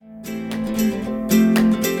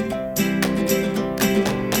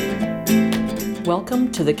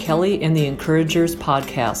Welcome to the Kelly and the Encouragers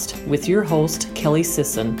podcast with your host, Kelly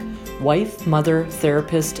Sisson, wife, mother,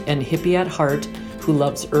 therapist, and hippie at heart who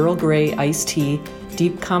loves Earl Grey iced tea,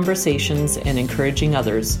 deep conversations, and encouraging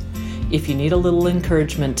others. If you need a little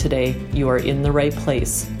encouragement today, you are in the right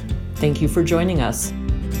place. Thank you for joining us.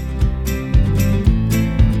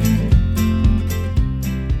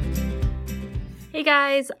 Hey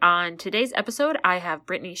guys, on today's episode, I have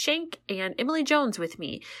Brittany Shank and Emily Jones with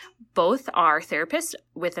me. Both are therapists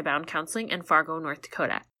with Abound Counseling in Fargo, North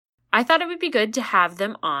Dakota. I thought it would be good to have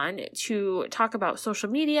them on to talk about social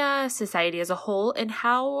media, society as a whole, and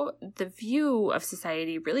how the view of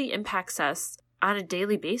society really impacts us on a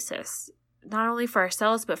daily basis, not only for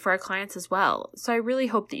ourselves, but for our clients as well. So I really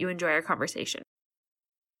hope that you enjoy our conversation.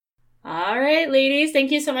 All right, ladies,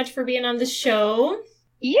 thank you so much for being on the show.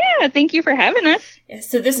 Yeah, thank you for having us.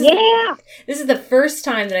 So this is the first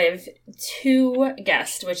time that I have two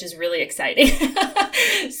guests, which is really exciting.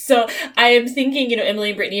 So I am thinking,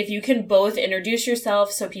 Emily and Brittany, if you can both introduce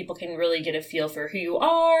yourself so people can really get a feel for who you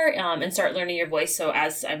are and start learning your voice. So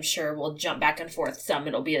as I'm sure we'll jump back and forth some,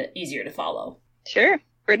 it'll be easier to follow. Sure.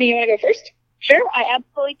 Brittany, you want to go first? Sure, I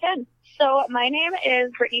absolutely can. So my name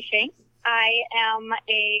is Brittany Shank. I am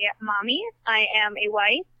a mommy, I am a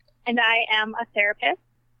wife, and I am a therapist.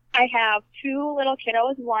 I have two little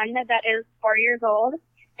kiddos, one that is 4 years old,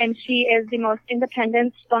 and she is the most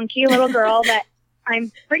independent, spunky little girl that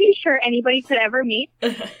I'm pretty sure anybody could ever meet.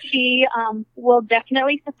 She will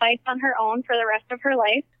definitely suffice on her own for the rest of her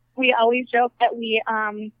life. We always joke that we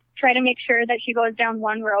try to make sure that she goes down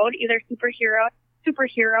one road, either superhero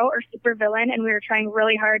or supervillain, and we were trying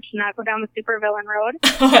really hard to not go down the supervillain road.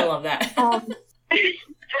 Oh, I love that.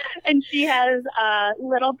 And she has a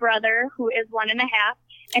little brother who is 1.5.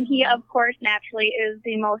 And he, of course, naturally is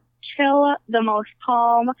the most chill, the most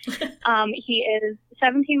calm. He is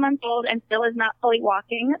 17 months old and still is not fully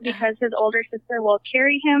walking because his older sister will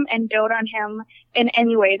carry him and dote on him in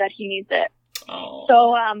any way that he needs it. Oh.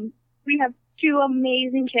 So we have two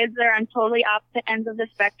amazing kids that are on totally opposite ends of the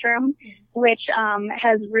spectrum, which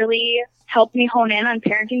has really helped me hone in on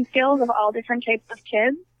parenting skills of all different types of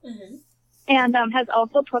kids. Mm-hmm. And has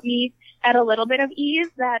also put me at a little bit of ease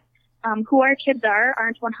that who our kids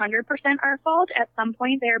aren't 100% our fault. At some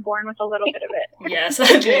point, they are born with a little bit of it. Yes, I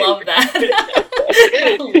love that.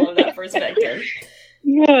 I love that perspective.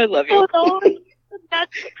 Yeah, I love you. So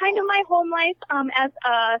that's kind of my home life. As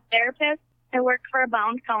a therapist, I work for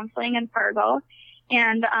Abound Counseling in Fargo,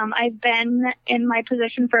 and I've been in my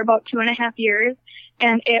position for about 2.5 years,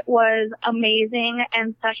 and it was amazing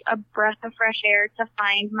and such a breath of fresh air to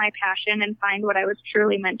find my passion and find what I was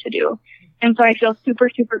truly meant to do. And so I feel super,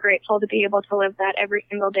 super grateful to be able to live that every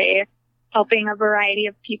single day, helping a variety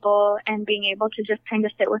of people and being able to just kind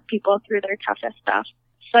of sit with people through their toughest stuff.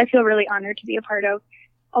 So I feel really honored to be a part of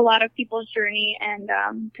a lot of people's journey and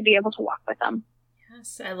to be able to walk with them.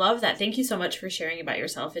 Yes, I love that. Thank you so much for sharing about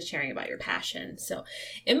yourself and sharing about your passion. So,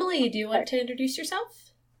 Emily, do you want to introduce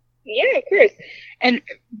yourself? Yeah, of course. And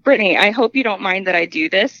Brittany, I hope you don't mind that I do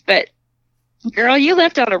this, but girl, you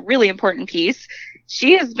left out a really important piece.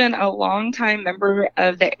 She has been a longtime member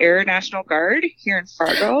of the Air National Guard here in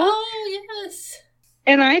Fargo. Oh, yes.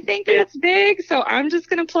 And I think that's big, so I'm just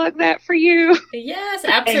going to plug that for you. Yes,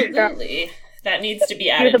 absolutely. That needs to be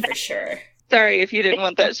added for sure. Sorry if you didn't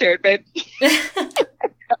want that shared, babe.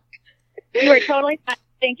 You were totally fine.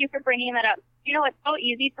 Thank you for bringing that up. It's so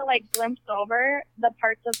easy to glimpse over the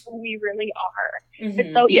parts of who we really are. Mm-hmm.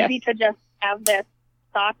 It's so easy to just have this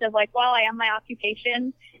thought of well, I am my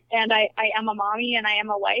occupation and I am a mommy and I am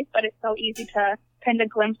a wife, but it's so easy to kind of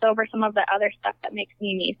glimpse over some of the other stuff that makes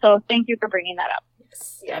me. So thank you for bringing that up.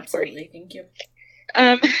 Yes, absolutely. Thank you.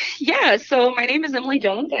 So my name is Emily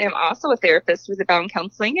Jones. I am also a therapist with Abound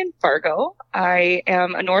Counseling in Fargo. I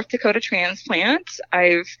am a North Dakota transplant.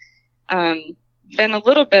 I've been a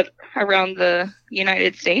little bit around the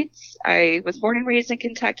United States. I was born and raised in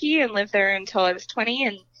Kentucky and lived there until I was 20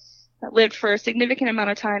 and lived for a significant amount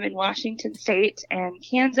of time in Washington State and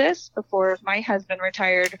Kansas before my husband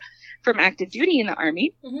retired from active duty in the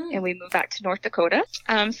Army, and we moved back to North Dakota.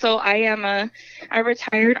 So I am a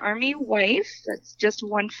retired Army wife. That's just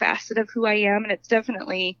one facet of who I am, and it's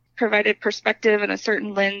definitely provided perspective and a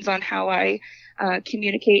certain lens on how I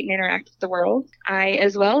communicate and interact with the world. I,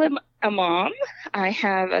 as well, am a mom. I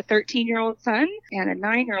have a 13-year-old son and a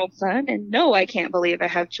 9-year-old son, and no, I can't believe I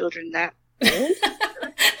have children that old.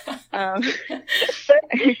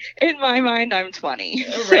 In my mind, I'm 20.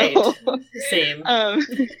 Right. So, Same.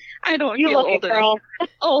 I don't feel old enough.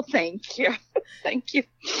 Oh, thank you. Thank you.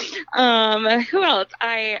 Who else?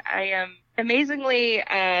 I am amazingly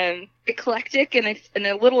eclectic and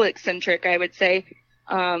a little eccentric, I would say.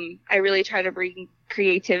 I really try to bring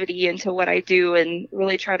creativity into what I do and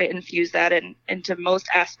really try to infuse that into most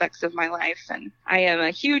aspects of my life. And I am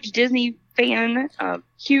a huge Disney fan, a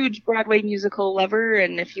huge Broadway musical lover.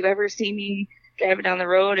 And if you ever see me driving down the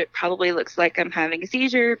road, it probably looks like I'm having a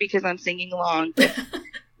seizure because I'm singing along with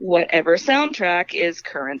whatever soundtrack is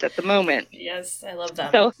current at the moment. Yes, I love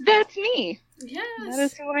that. So that's me. Yes. That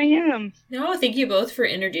is who I am. No, thank you both for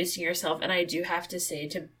introducing yourself. And I do have to say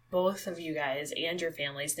to both of you guys and your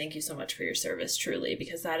families, thank you so much for your service, truly,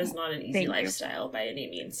 because that is not an easy lifestyle by any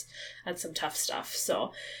means. That's some tough stuff.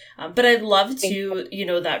 So, but I'd love to,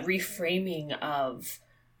 that reframing of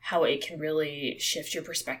how it can really shift your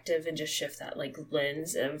perspective and just shift that like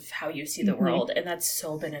lens of how you see the world. And that's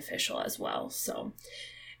so beneficial as well. So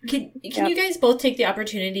can you guys both take the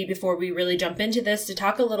opportunity before we really jump into this to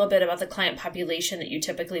talk a little bit about the client population that you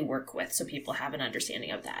typically work with so people have an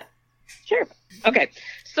understanding of that? Sure. Okay.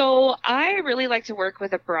 So I really like to work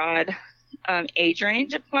with a broad age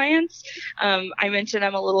range of clients. I mentioned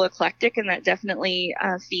I'm a little eclectic, and that definitely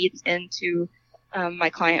feeds into my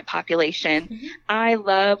client population. Mm-hmm. I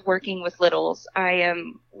love working with littles. I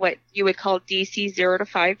am what you would call DC 0 to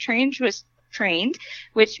 5 trained,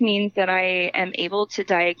 which means that I am able to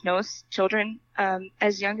diagnose children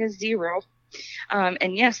as young as 0.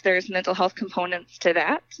 And yes, there's mental health components to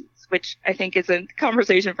that, which I think is a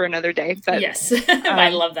conversation for another day. But yes, I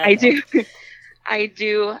love that. I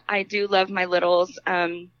do love my littles.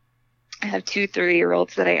 I have 2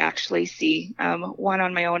 3-year-olds that I actually see, one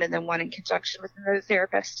on my own and then one in conjunction with another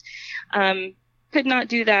therapist. Could not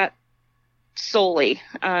do that solely.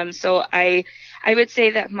 So I would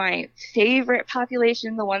say that my favorite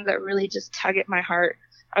population, the ones that really just tug at my heart,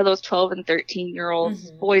 are those 12 and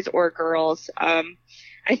 13-year-olds, boys or girls. I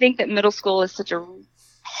think that middle school is such a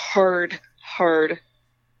hard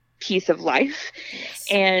piece of life. Yes.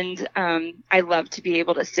 And I love to be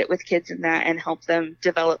able to sit with kids in that and help them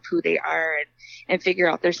develop who they are and figure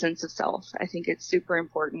out their sense of self. I think it's super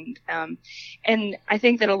important. And I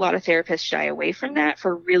think that a lot of therapists shy away from that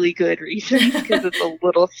for really good reasons because it's a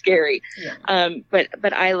little scary. Yeah.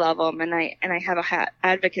 But I love them, and I have a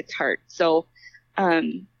advocate's heart. So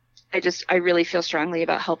I really feel strongly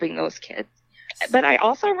about helping those kids. Yes. But I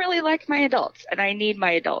also really like my adults, and I need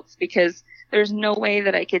my adults because there's no way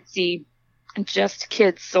that I could see just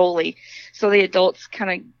kids solely. So the adults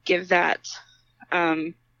kind of give that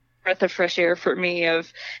breath of fresh air for me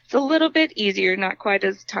of it's a little bit easier, not quite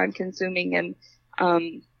as time consuming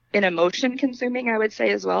and emotion consuming, I would say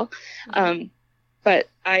as well. But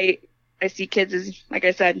I see kids as, like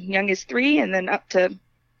I said, young as 3 and then up to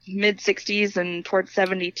mid 60s and towards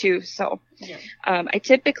 72. So I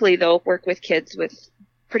typically, though, work with kids with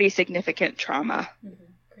pretty significant trauma. Mm-hmm.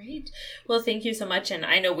 Great. Well, thank you so much. And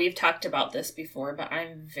I know we've talked about this before, but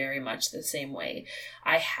I'm very much the same way.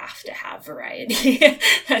 I have to have variety.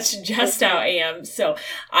 That's just how I am. So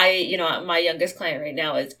my youngest client right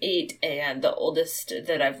now is 8, and the oldest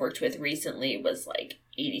that I've worked with recently was like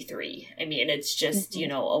 83. I mean, it's just,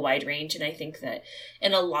 a wide range. And I think that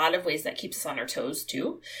in a lot of ways that keeps us on our toes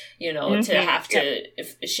too, to have to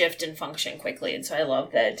shift and function quickly. And so I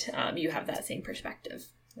love that you have that same perspective.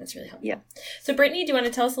 That's really helpful. Yeah. So Brittany, do you want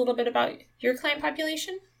to tell us a little bit about your client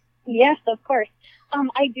population? Yes, of course.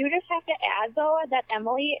 I do just have to add, though, that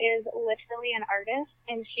Emily is literally an artist,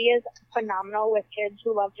 and she is phenomenal with kids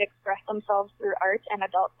who love to express themselves through art, and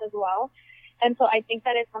adults as well. And so I think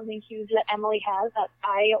that is something huge that Emily has that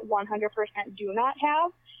I 100% do not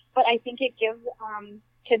have, but I think it gives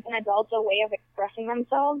kids and adults a way of expressing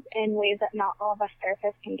themselves in ways that not all of us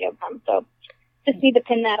therapists can give them. So just need to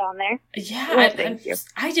pin that on there. Yeah,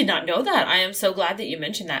 I did not know that. I am so glad that you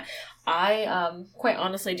mentioned that. I quite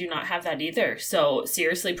honestly do not have that either. So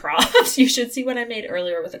seriously, props. You should see what I made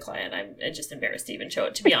earlier with a client. I'm just embarrassed to even show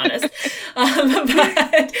it, to be honest.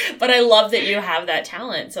 But I love that you have that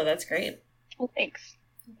talent. So that's great. Well, thanks.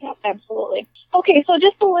 Yeah, absolutely. Okay, so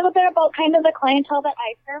just a little bit about kind of the clientele that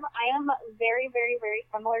I serve. I am very, very, very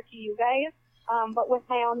similar to you guys, but with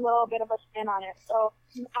my own little bit of a spin on it. So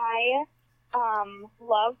I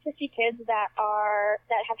love to see kids that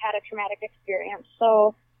have had a traumatic experience.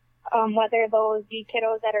 So whether those be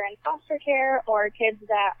kiddos that are in foster care or kids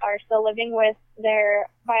that are still living with their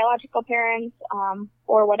biological parents,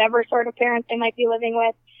 or whatever sort of parents they might be living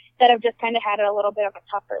with, that have just kind of had a little bit of a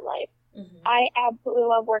tougher life. Mm-hmm. I absolutely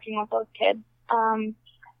love working with those kids.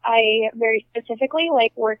 I very specifically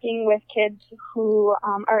like working with kids who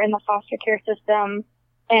are in the foster care system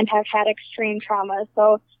and have had extreme trauma.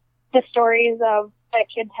 So the stories that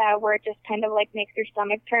kids have where it just kind of like makes your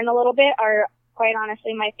stomach turn a little bit are quite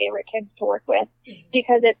honestly my favorite kids to work with,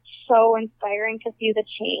 because it's so inspiring to see the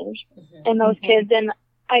change in those kids. And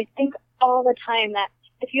I think all the time that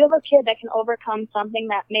if you have a kid that can overcome something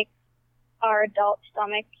that makes our adult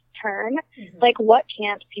stomach turn, like what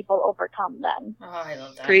can't people overcome then? Oh, I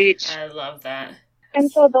love that. Preach. I love that. And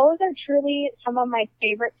so those are truly some of my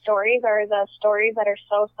favorite stories, are the stories that are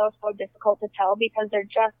so difficult to tell because they're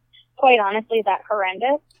just, quite honestly, that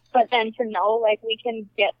horrendous. But then to know, like, we can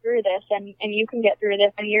get through this and you can get through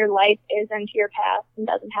this and your life isn't your past and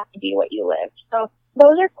doesn't have to be what you lived. So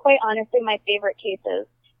those are quite honestly my favorite cases.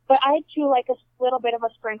 But I too like a little bit of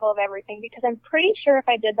a sprinkle of everything because I'm pretty sure if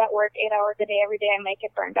I did that work 8 hours a day every day, I might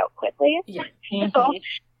get burned out quickly. Yeah. So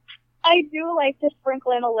I do like to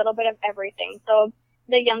sprinkle in a little bit of everything. So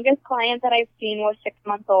the youngest client that I've seen was 6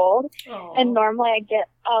 months old. Aww. And normally I get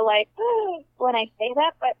when I say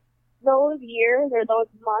that, but those years or those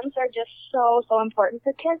months are just so important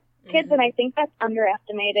to kids. And I think that's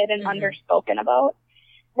underestimated and underspoken about.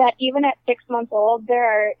 That even at 6 months old, there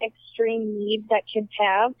are extreme needs that kids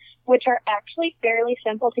have, which are actually fairly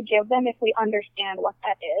simple to give them if we understand what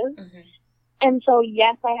that is. And so,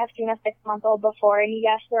 yes, I have seen a 6-month-old before, and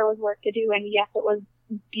yes, there was work to do, and yes, it was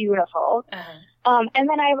beautiful. And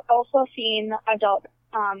then I've also seen adult.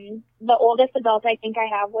 The oldest adult I think I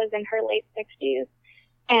have was in her late 60s,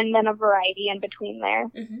 and then a variety in between there.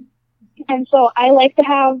 And so I like to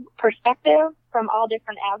have perspective from all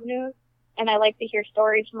different avenues. And I like to hear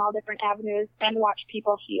stories from all different avenues and watch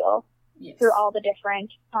people heal through all the different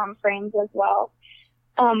frames as well.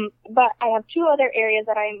 But I have 2 other areas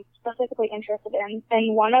that I'm specifically interested in.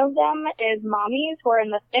 And one of them is mommies who are in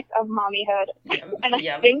the thick of mommyhood. And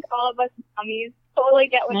I think all of us mommies totally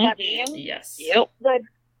get what that means. Yes. The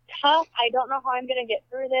tough, I don't know how I'm going to get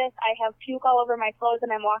through this. I have puke all over my clothes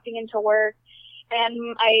and I'm walking into work.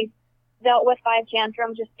 And I dealt with 5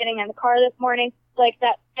 tantrums just getting in the car this morning. Like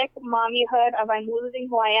that thick mommyhood of I'm losing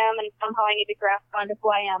who I am and somehow I need to grasp onto who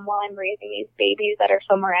I am while I'm raising these babies that are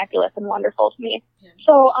so miraculous and wonderful to me.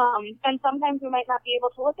 So, and sometimes we might not be able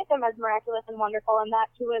to look at them as miraculous and wonderful, and that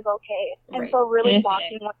too is okay. And so really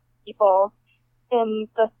walking with people in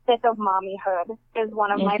the thick of mommyhood is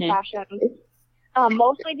one of my passions.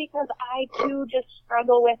 Mostly because I too just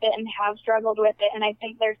struggle with it and have struggled with it, and I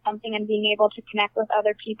think there's something in being able to connect with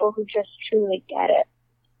other people who just truly get it.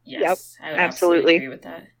 Yes, I would absolutely agree with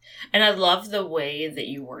that. And I love the way that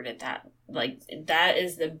you worded that. Like, that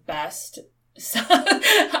is the best.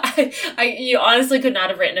 You honestly could not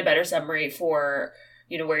have written a better summary for,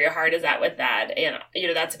 where your heart is at with that. And,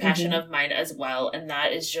 that's a passion of mine as well. And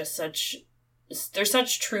that is just there's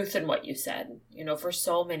such truth in what you said, for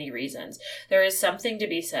so many reasons. There is something to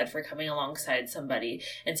be said for coming alongside somebody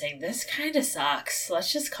and saying, this kind of sucks.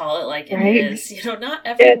 Let's just call it like it is. Not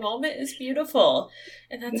every moment is beautiful,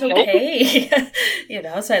 and that's okay.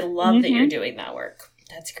 So I love that you're doing that work.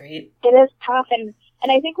 That's great. It is tough, and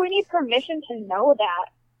I think we need permission to know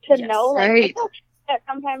that, know, like, that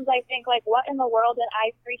sometimes I think, like, what in the world did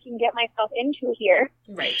I freaking get myself into here?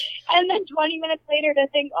 Right. And then 20 minutes later to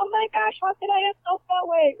think, oh my gosh, how could I have felt that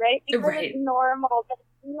way, right? Because it's normal. It's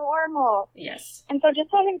normal. Yes. And so just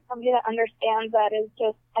having somebody that understands that is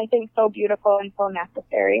just, I think, so beautiful and so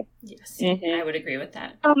necessary. Yes, I would agree with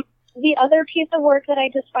that. The other piece of work that I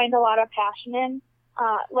just find a lot of passion in,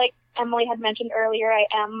 like Emily had mentioned earlier, I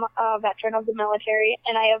am a veteran of the military,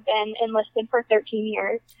 and I have been enlisted for 13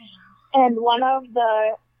 years. And one of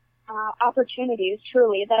the opportunities,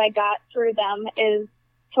 truly, that I got through them is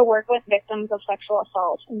to work with victims of sexual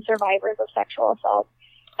assault and survivors of sexual assault.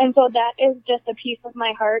 And so that is just a piece of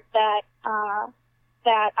my heart that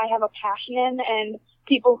I have a passion in, and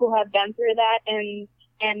people who have been through that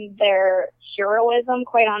and their heroism,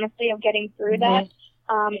 quite honestly, of getting through that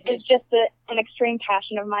is just an extreme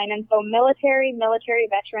passion of mine. And so military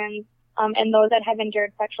veterans, and those that have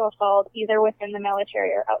endured sexual assault, either within the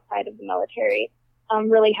military or outside of the military,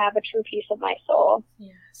 really have a true piece of my soul.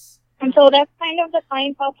 Yes. And so that's kind of the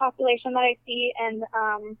clientele population that I see and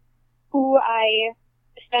who I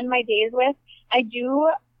spend my days with. I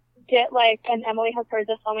do get, like, and Emily has heard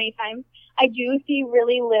this so many times, I do see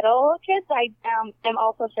really little kids. I am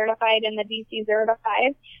also certified in the DC 0 to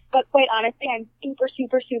 5, but quite honestly, I'm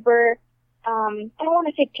super, I don't want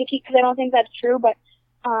to say picky because I don't think that's true, but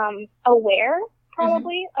aware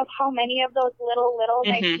probably of how many of those littles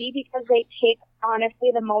I see, because they take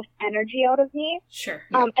honestly the most energy out of me. Sure.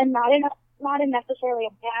 And not in necessarily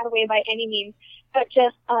a bad way by any means, but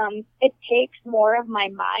just it takes more of my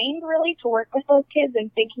mind really to work with those kids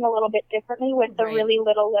and thinking a little bit differently with the really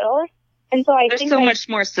littles. And so there's so much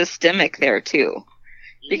more systemic there too,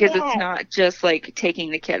 because it's not just like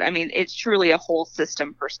taking the kid. I mean, it's truly a whole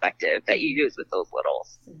system perspective that you use with those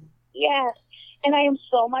littles. Yes. And I am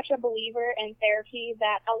so much a believer in therapy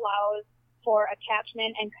that allows for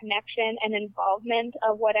attachment and connection and involvement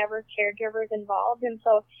of whatever caregiver's involved. And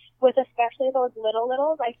so with especially those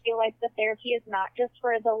littles, I feel like the therapy is not just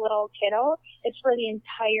for the little kiddo, it's for the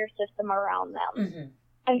entire system around them. Mm-hmm.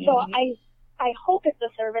 And so I hope it's a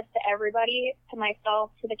service to everybody, to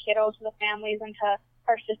myself, to the kiddos, to the families, and to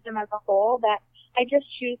our system as a whole, that I just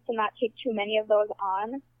choose to not take too many of those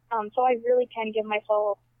on. So I really can give my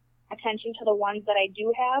full attention to the ones that I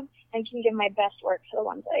do have and can give my best work to the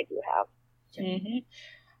ones that I do have. Mm-hmm.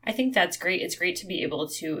 I think that's great. It's great to be able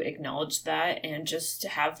to acknowledge that and just to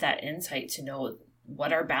have that insight to know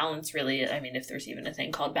what our balance really is. I mean, if there's even a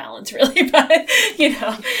thing called balance really, but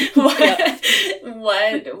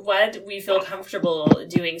what we feel comfortable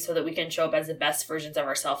doing so that we can show up as the best versions of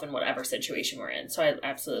ourselves in whatever situation we're in. So I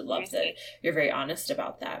absolutely love that you're very honest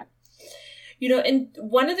about that. And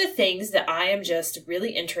one of the things that I am just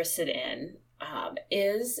really interested in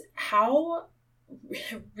is how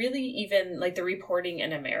really even like the reporting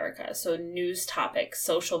in America. So news topics,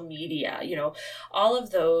 social media, all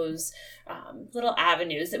of those little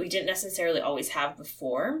avenues that we didn't necessarily always have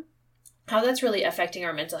before, how that's really affecting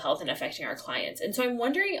our mental health and affecting our clients. And so I'm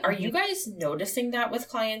wondering, are you guys noticing that with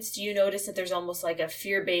clients? Do you notice that there's almost like a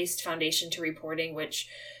fear-based foundation to reporting, which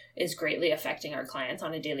is greatly affecting our clients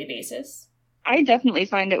on a daily basis? I definitely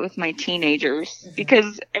find it with my teenagers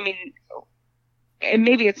because, and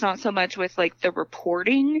maybe it's not so much with like the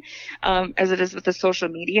reporting as it is with the social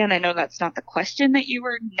media. And I know that's not the question that you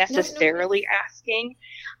were necessarily asking.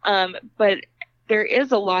 But there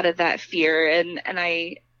is a lot of that fear. And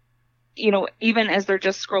I, even as they're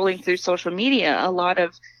just scrolling through social media, a lot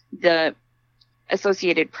of the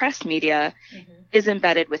Associated Press media is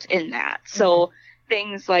embedded within that. So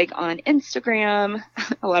things like on Instagram,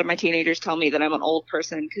 a lot of my teenagers tell me that I'm an old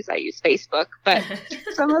person because I use Facebook, but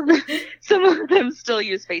some of them still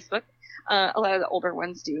use Facebook. A lot of the older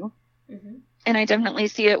ones do. And I definitely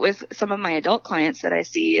see it with some of my adult clients that I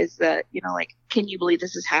see is that, like, can you believe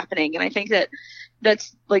this is happening? And I think that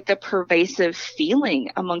that's like the pervasive feeling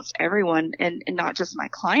amongst everyone and not just my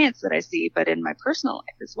clients that I see, but in my personal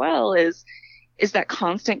life as well is that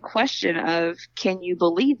constant question of, can you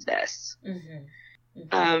believe this?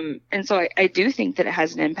 And so I do think that it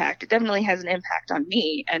has an impact. It definitely has an impact on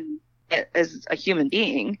me and as a human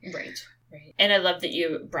being. Right. And I love that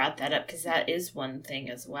you brought that up because that is one thing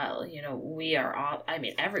as well. We are all,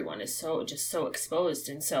 everyone is so exposed.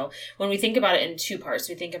 And so when we think about it in two parts,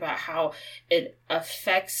 we think about how it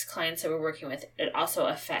affects clients that we're working with. It also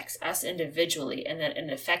affects us individually, and then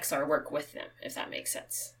it affects our work with them, if that makes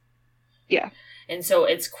sense. Yeah. And so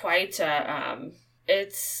it's quite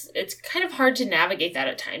it's kind of hard to navigate that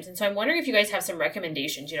at times. And so I'm wondering if you guys have some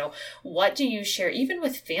recommendations, what do you share, even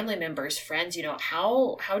with family members, friends,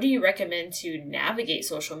 how do you recommend to navigate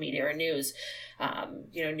social media or news,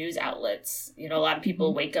 news outlets? A lot of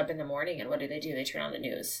people wake up in the morning and what do? They turn on the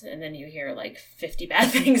news and then you hear like 50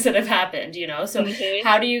 bad things that have happened, so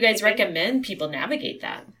how do you guys recommend people navigate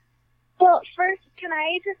that? Well, first, can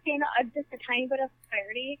I just gain just a tiny bit of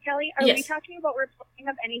clarity, Kelly? Are we talking about reporting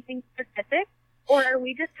of anything specific? Or are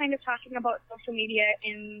we just kind of talking about social media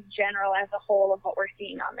in general as a whole of what we're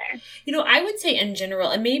seeing on there? I would say in general,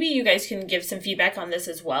 and maybe you guys can give some feedback on this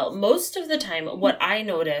as well. Most of the time, what I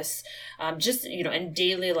notice, just, in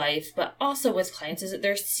daily life, but also with clients, is that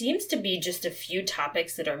there seems to be just a few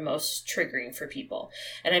topics that are most triggering for people.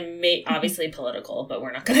 And I may, obviously political, but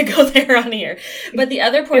we're not going to go there on here. But the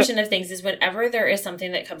other portion of things is whenever there is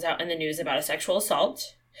something that comes out in the news about a sexual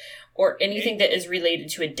assault or anything that is related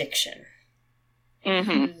to addiction.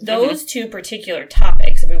 Those two particular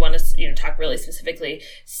topics, if we want to talk really specifically,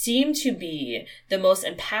 seem to be the most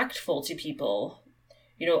impactful to people,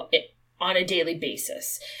 on a daily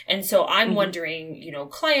basis. And so I'm wondering,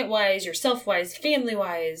 client-wise, yourself-wise,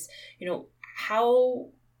 family-wise,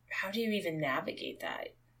 how do you even navigate that?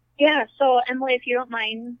 Yeah, so Emily, if you don't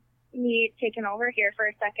mind me taking over here for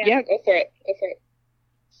a second. Yeah, go for it.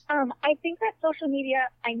 I think that social media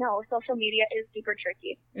is super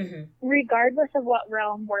tricky, regardless of what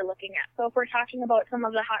realm we're looking at. So if we're talking about some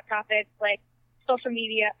of the hot topics like social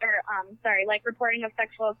media, or like reporting of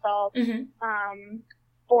sexual assault,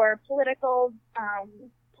 or political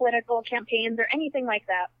campaigns or anything like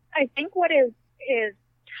that, I think what is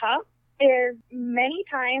tough is many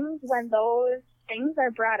times when those things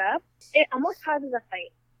are brought up, it almost causes a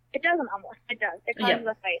fight. It doesn't almost. It does. It causes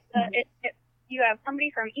a fight. You have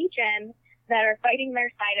somebody from each end that are fighting their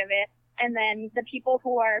side of it, and then the people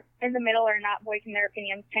who are in the middle are not voicing their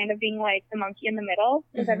opinions, kind of being like the monkey in the middle.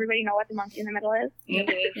 Does everybody know what the monkey in the middle is?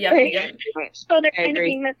 Yeah. So they're kind of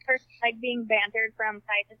being this person, like being bantered from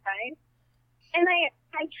side to side. And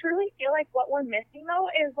I truly feel like what we're missing, though,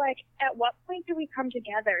 is, like, at what point do we come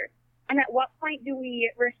together? And at what point do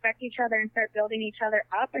we respect each other and start building each other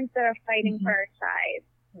up instead of fighting for our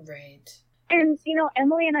side? Right. And, you know,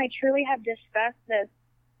 Emily and I truly have discussed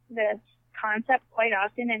this concept quite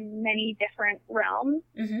often in many different realms.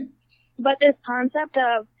 Mm-hmm. But this concept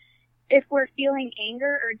of if we're feeling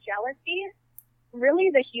anger or jealousy, really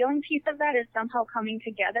the healing piece of that is somehow coming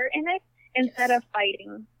together in it instead of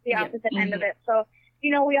fighting the opposite end of it. So,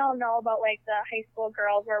 you know, we all know about, like, the high school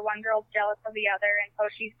girls where one girl's jealous of the other, and so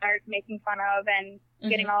she starts making fun of and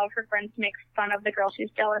getting all of her friends to make fun of the girl she's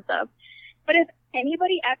jealous of. But if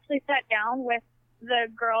anybody actually sat down with the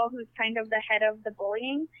girl who's kind of the head of the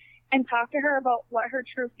bullying and talked to her about what her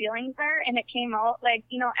true feelings are, and it came out like,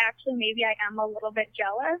 you know, actually maybe I am a little bit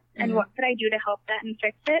jealous, and what could I do to help that and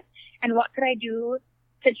fix it, and what could I do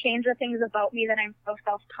to change the things about me that I'm so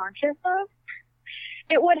self-conscious of,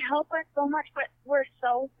 it would help us so much. But we're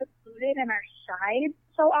so secluded in our side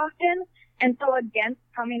so often and so against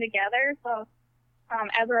coming together. So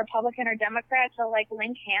as a Republican or Democrat, to, like,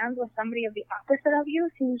 link hands with somebody of the opposite of you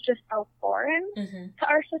seems just so foreign to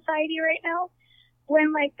our society right now.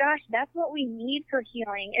 When, like, gosh, that's what we need for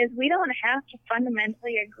healing, is we don't have to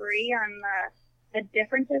fundamentally agree on the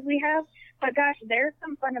differences we have, but gosh, there's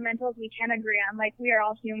some fundamentals we can agree on. Like, we are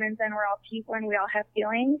all humans and we're all people and we all have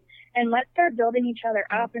feelings, and let's start building each other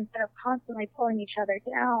up instead of constantly pulling each other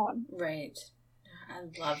down. Right.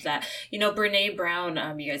 I love that. You know, Brene Brown,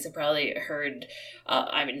 you guys have probably heard,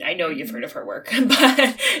 I mean, I know you've heard of her work,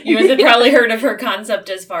 but you guys have probably heard of her concept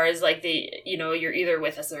as far as, like, you know, you're either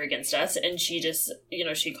with us or against us. And she just, you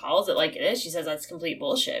know, she calls it like it is. She says that's complete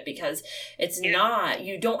bullshit, because it's not,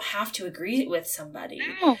 you don't have to agree with somebody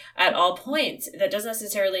at all points. That doesn't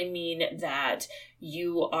necessarily mean that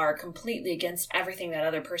you are completely against everything that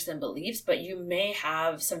other person believes, but you may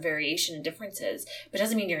have some variation and differences, but it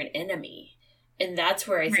doesn't mean you're an enemy. And that's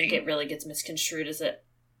where I think it really gets misconstrued, is that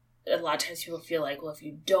a lot of times people feel like, well, if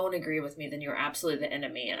you don't agree with me, then you're absolutely the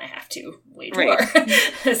enemy and I have to wage war,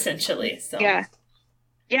 essentially. So Yeah,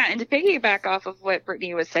 and to piggyback off of what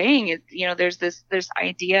Brittany was saying, is, you know, there's this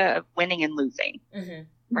idea of winning and losing,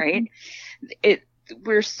 right?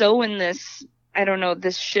 We're so in this, I don't know,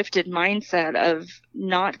 this shifted mindset of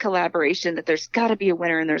not collaboration, that there's got to be a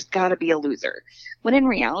winner and there's got to be a loser. When in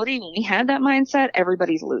reality, when we had that mindset,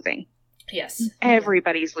 everybody's losing. Yes.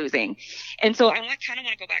 Everybody's losing. And so I kind of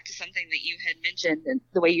want to go back to something that you had mentioned, and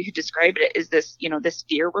the way you had described it is this, you know, this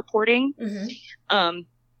fear reporting. And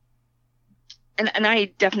I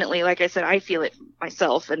definitely, like I said, I feel it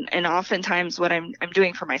myself. And oftentimes what I'm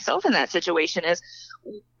doing for myself in that situation is,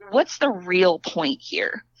 what's the real point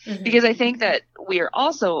here? Because I think that we are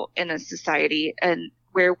also in a society and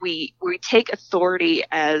where we take authority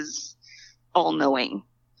as all knowing.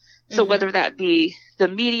 So whether that be the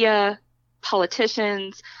media,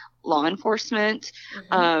 politicians, law enforcement,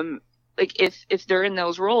 like if they're in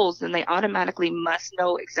those roles, then they automatically must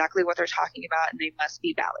know exactly what they're talking about, and they must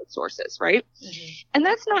be valid sources, right? And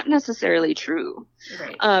that's not necessarily true.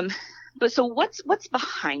 Right. But so what's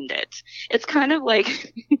behind it? It's kind of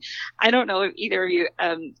like, I don't know if either of you,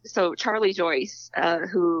 so Charlie Joyce,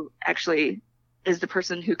 who actually is the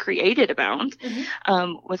person who created Abound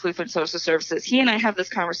with Lutheran Social Services. He and I have this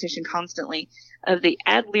conversation constantly of the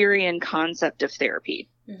Adlerian concept of therapy.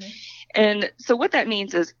 And so what that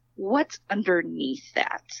means is, what's underneath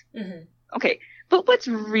that? Okay, but what's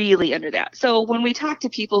really under that? So when we talk to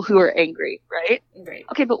people who are angry, right? Right.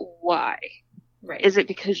 Okay, but why? Right. Is it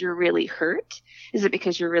because you're really hurt? Is it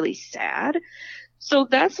because you're really sad? So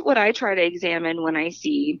that's what I try to examine when I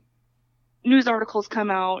see news articles come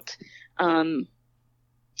out, and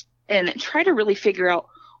try to really figure out,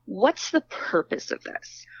 what's the purpose of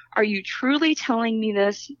this? Are you truly telling me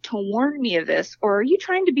this to warn me of this, or are you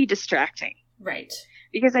trying to be distracting? Right.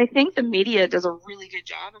 Because I think the media does a really good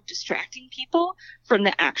job of distracting people from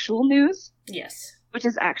the actual news. Yes. Which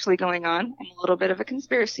is actually going on. I'm a little bit of a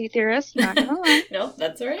conspiracy theorist, not gonna lie. No,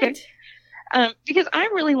 that's all right. Okay. Because I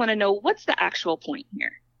really want to know, what's the actual point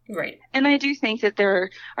here? Right. And I do think that there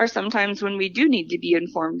are some times when we do need to be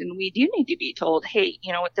informed, and we do need to be told, hey,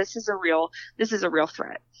 you know what, this is a real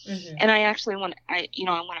threat. And I actually want to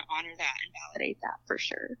honor that and validate that for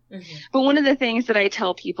sure. But one of the things that I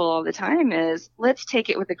tell people all the time is, let's take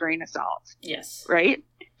it with a grain of salt. Yes. Right?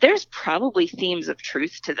 There's probably themes of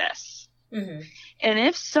truth to this. And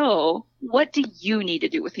if so, what do you need to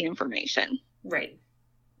do with the information? Right.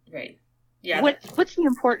 Right. Yeah. What's the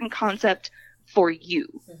important concept for you?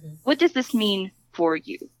 What does this mean for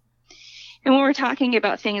you? And when we're talking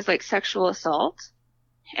about things like sexual assault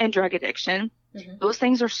and drug addiction, those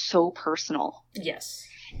things are so personal. Yes.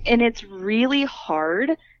 And it's really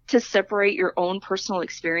hard to separate your own personal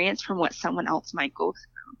experience from what someone else might go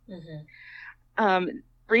through. Mm-hmm.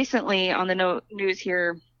 Recently on the news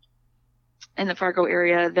here in the Fargo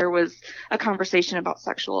area, there was a conversation about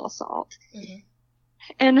sexual assault. Mm-hmm.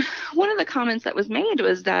 And one of the comments that was made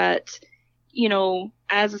was that, you know,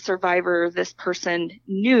 as a survivor, this person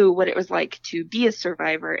knew what it was like to be a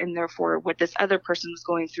survivor, and therefore what this other person was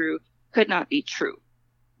going through could not be true,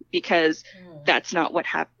 because that's not what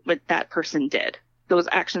that person did. Those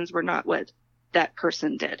actions were not what that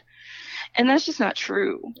person did. And that's just not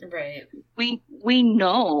true. Right. We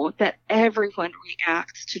know that everyone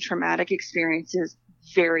reacts to traumatic experiences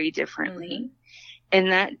very differently. Mm-hmm.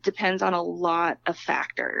 And that depends on a lot of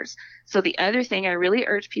factors. So the other thing I really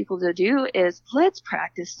urge people to do is let's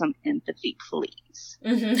practice some empathy, please.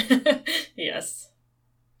 Mm-hmm. Yes.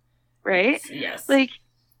 Right? Yes. Like,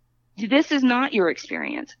 this is not your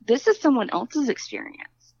experience. This is someone else's experience.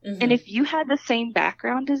 Mm-hmm. And if you had the same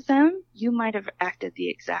background as them, you might have acted the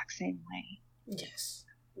exact same way. Yes.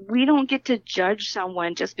 We don't get to judge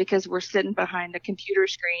someone just because we're sitting behind a computer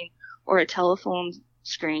screen or a telephone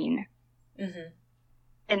screen. Mm-hmm.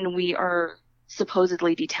 And we are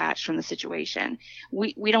supposedly detached from the situation.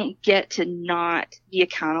 We don't get to not be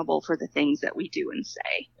accountable for the things that we do and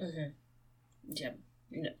say. Mm-hmm. Yeah.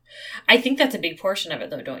 No. I think that's a big portion of it,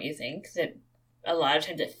 though, don't you think? That a lot of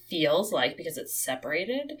times it feels like, because it's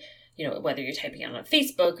separated, you know, whether you're typing on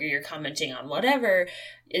Facebook or you're commenting on whatever,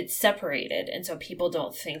 it's separated. And so people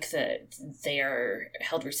don't think that they are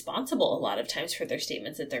held responsible a lot of times for their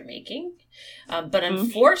statements that they're making. But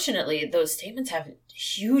unfortunately, those statements have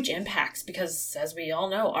huge impacts because, as we all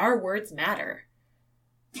know, our words matter.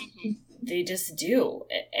 Mm-hmm. They just do.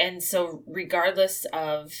 And so regardless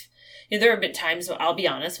of, you know, there have been times, I'll be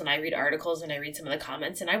honest, when I read articles and I read some of the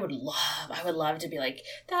comments, and I would love to be like,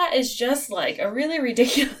 that is just like a really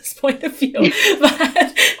ridiculous point of view.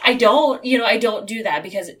 But I don't do that,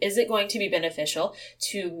 because is it going to be beneficial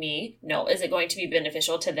to me? No. Is it going to be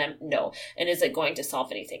beneficial to them? No. And is it going to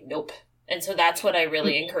solve anything? Nope. And so that's what I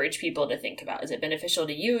really encourage people to think about. Is it beneficial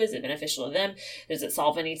to you? Is it beneficial to them? Does it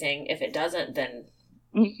solve anything? If it doesn't, then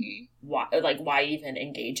why even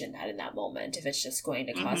engage in that moment if it's just going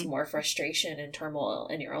to cause more frustration and turmoil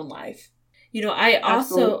in your own life? You know, I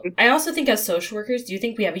also think as social workers, do you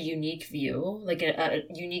think we have a unique view, like a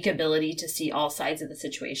unique ability to see all sides of the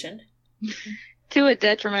situation? To a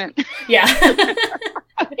detriment. Yeah.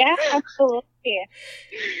 Yeah, absolutely.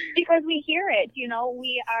 Because we hear it, you know,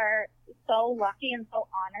 we are so lucky and so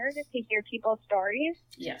honored to hear people's stories.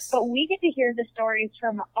 Yes. But we get to hear the stories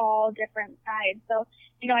from all different sides. So,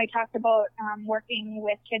 you know, I talked about working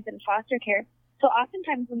with kids in foster care. So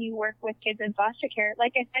oftentimes when you work with kids in foster care,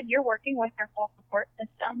 like I said, you're working with their full support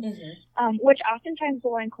system, which oftentimes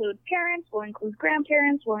will include parents, will include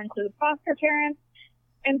grandparents, will include foster parents.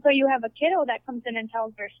 And so you have a kiddo that comes in and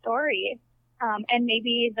tells their story. And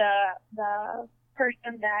maybe the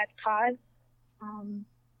person that caused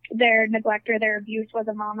their neglect or their abuse was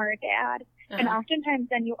a mom or a dad. And oftentimes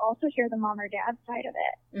then you also hear the mom or dad side of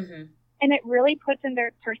it. Mm-hmm. And it really puts in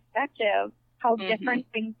their perspective how different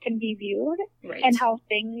things can be viewed, right, and how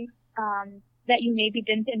things that you maybe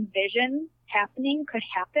didn't envision happening could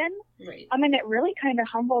happen. Right. I mean, it really kind of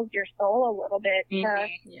humbles your soul a little bit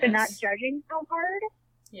to not judging so hard.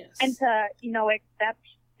 Yes. And to, you know, accept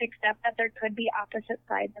that there could be opposite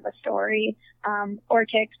sides of a story, or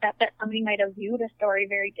to accept that somebody might have viewed a story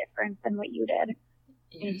very different than what you did.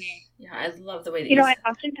 Yes. Yeah, I love the way that you know, I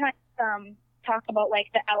oftentimes talk about like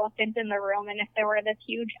the elephant in the room, and if there were this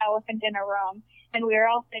huge elephant in a room and we were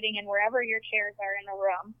all sitting in wherever your chairs are in the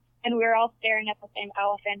room and we were all staring at the same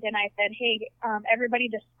elephant, and I said, hey, everybody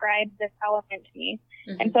describe this elephant to me.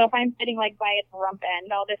 And so if I'm sitting like by its rump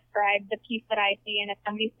end, I'll describe the piece that I see, and if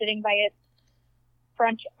somebody's sitting by its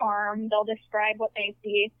front arm, they'll describe what they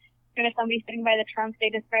see. And if somebody's sitting by the trunk,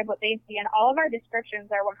 they describe what they see. And all of our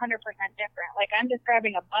descriptions are 100% different. Like I'm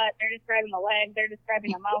describing a butt, they're describing a leg, they're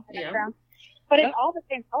describing a mouth and a trunk. But it's all the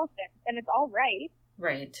same elephant, and it's all right.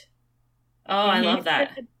 Right. Oh, I love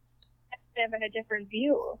that. It's a perspective and a different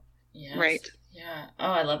view. Yes. Right. Yeah.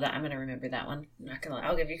 Oh, I love that. I'm going to remember that one. I'm not going to,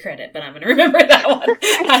 I'll give you credit, but I'm going to remember that one.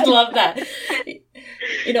 I love that.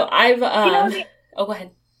 You know, oh, go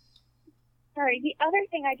ahead. Sorry. The other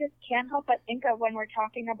thing I just can't help but think of when we're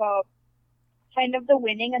talking about kind of the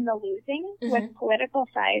winning and the losing with political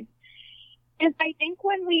sides is I think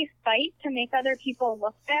when we fight to make other people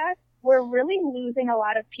look bad, we're really losing a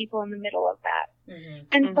lot of people in the middle of that.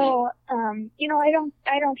 And so, you know, I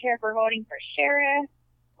don't care if we're voting for sheriff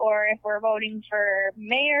or if we're voting for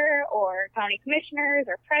mayor or county commissioners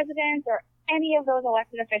or presidents or any of those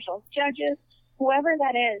elected officials, judges, whoever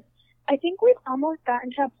that is, I think we've almost gotten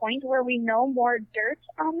to a point where we know more dirt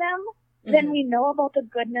on them than we know about the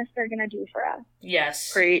goodness they're going to do for us.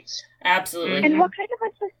 Yes. Great. Absolutely. And what kind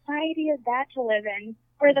of a society is that to live in,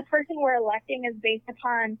 where the person we're electing is based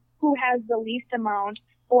upon who has the least amount,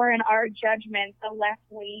 or in our judgment, the less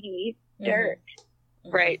weighty dirt?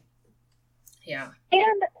 Right. Yeah.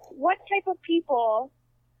 And what type of people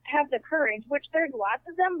have the courage, which there's lots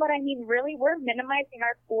of them, but I mean, really, we're minimizing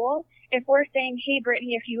our pool if we're saying, hey,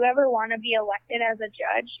 Brittany, if you ever want to be elected as a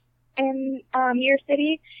judge in your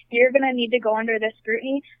city, you're going to need to go under this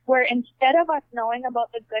scrutiny, where instead of us knowing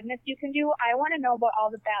about the goodness you can do, I want to know about all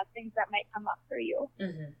the bad things that might come up for you.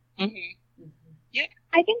 Yeah.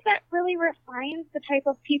 I think that really refines the type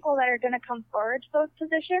of people that are going to come forward to those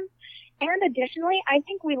positions. And additionally, I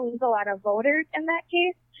think we lose a lot of voters in that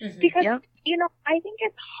case because, you know, I think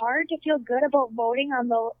it's hard to feel good about voting on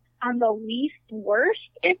the least worst,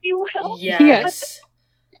 if you will. Yes.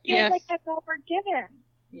 Yes. Like that's all we're given.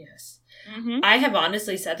 Yes. I have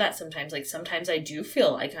honestly said that sometimes. Like, sometimes I do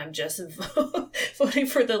feel like I'm just voting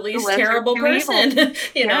for the least terrible person,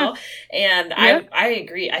 you know? And I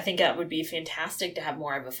agree. I think that would be fantastic to have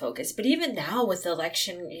more of a focus. But even now with the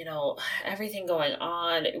election, you know, everything going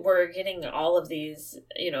on, we're getting all of these,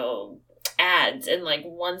 you know, ads, and like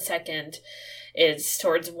 1 second is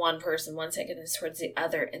towards one person, 1 second is towards the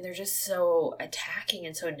other. And they're just so attacking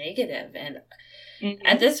and so negative. And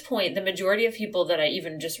at this point, the majority of people that I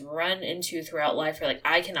even just run into throughout life are like,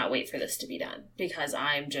 I cannot wait for this to be done, because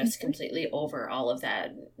I'm just completely over all of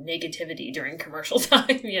that negativity during commercial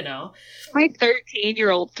time, you know? My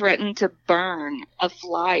 13-year-old threatened to burn a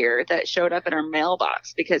flyer that showed up in our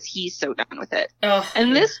mailbox because he's so done with it.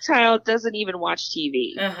 And this child doesn't even watch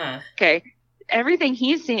TV. Okay. Everything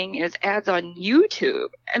he's seeing is ads on YouTube.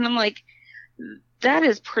 And I'm like, that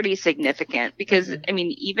is pretty significant because, I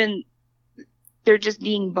mean, even they're just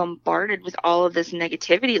being bombarded with all of this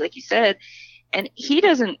negativity, like you said, and he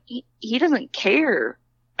doesn't care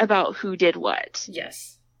about who did what.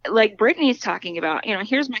 Yes. Like Brittany's talking about, you know,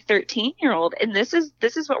 here's my 13-year-old, and this is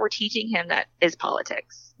what we're teaching him, that is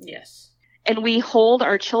politics. Yes. And we hold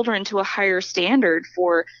our children to a higher standard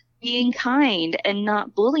for being kind and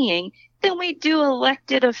not bullying than we do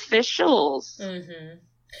elected officials.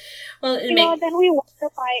 Well, you know, then we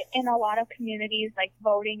wonder why in a lot of communities, like,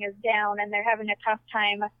 voting is down and they're having a tough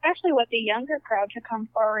time, especially with the younger crowd, to come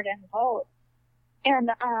forward and vote. And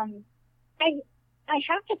I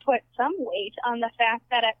have to put some weight on the fact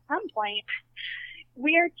that at some point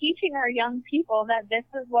we are teaching our young people that this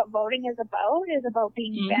is what voting is about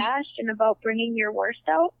being bashed and about bringing your worst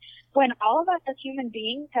out. When all of us as human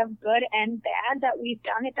beings have good and bad that we've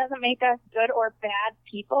done, it doesn't make us good or bad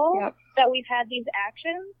people that we've had these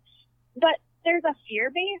actions. But there's a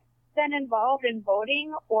fear base then involved in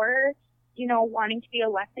voting or, you know, wanting to be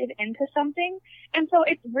elected into something. And so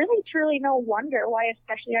it's really, truly no wonder why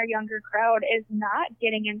especially our younger crowd is not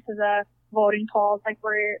getting into the voting polls like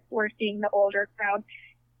we're seeing the older crowd.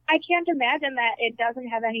 I can't imagine that it doesn't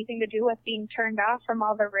have anything to do with being turned off from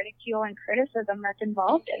all the ridicule and criticism that's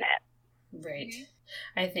involved in it. Right.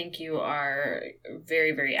 I think you are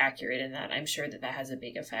very, very accurate in that. I'm sure that has a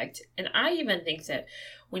big effect. And I even think that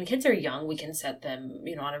when kids are young, we can set them,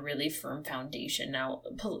 you know, on a really firm foundation. Now,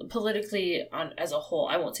 politically, as a whole,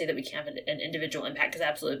 I won't say that we can't have an individual impact, because I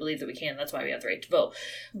absolutely believe that we can. That's why we have the right to vote.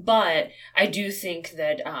 But I do think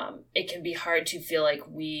that it can be hard to feel like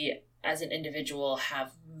we, as an individual,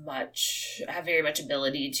 have very much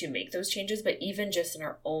ability to make those changes. But even just in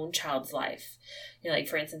our own child's life, you know, like,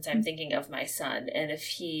 for instance, I'm thinking of my son, and if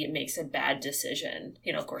he makes a bad decision,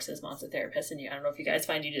 you know, of course, his mom's a therapist, and I don't know if you guys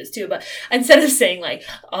find you do this too, but instead of saying like,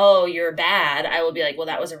 oh, you're bad, I will be like, well,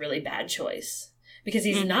 that was a really bad choice. Because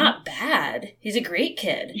he's not bad. He's a great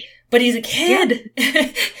kid. But he's a kid.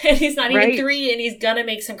 And he's not even 3, and he's gonna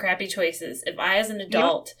make some crappy choices. If I, as an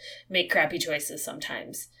adult, make crappy choices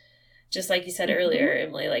sometimes, just like you said earlier,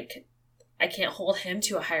 Emily, like, I can't hold him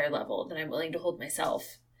to a higher level than I'm willing to hold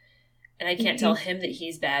myself. And I can't tell him that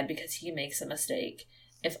he's bad because he makes a mistake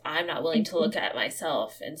if I'm not willing to look at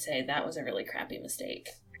myself and say that was a really crappy mistake.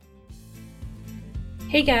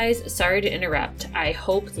 Hey guys, sorry to interrupt. I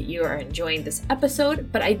hope that you are enjoying this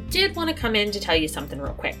episode, but I did want to come in to tell you something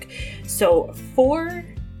real quick. So for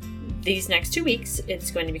these next 2 weeks,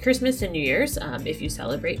 it's going to be Christmas and New Year's, if you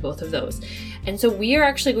celebrate both of those. And so we are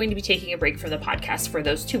actually going to be taking a break from the podcast for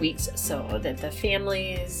those 2 weeks so that the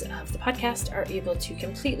families of the podcast are able to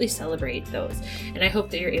completely celebrate those. And I hope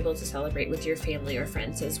that you're able to celebrate with your family or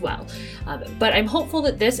friends as well. But I'm hopeful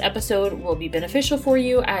that this episode will be beneficial for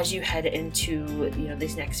you as you head into,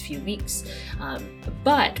 these next few weeks.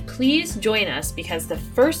 But please join us, because the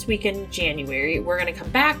first week in January, we're going to come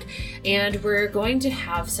back and we're going to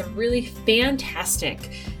have some really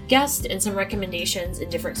fantastic guests and some recommendations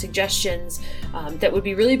and different suggestions that would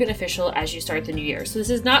be really beneficial as you start the new year. So this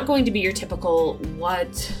is not going to be your typical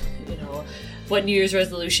what New Year's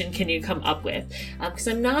resolution can you come up with? Because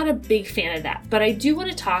I'm not a big fan of that. But I do want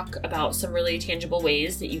to talk about some really tangible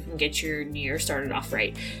ways that you can get your new year started off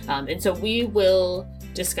right. And so we will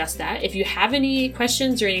discuss that. If you have any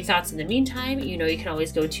questions or any thoughts in the meantime, you can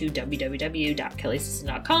always go to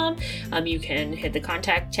www.kellysisson.com. You can hit the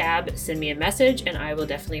contact tab, send me a message, and I will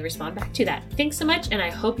definitely respond back to that. Thanks so much, and I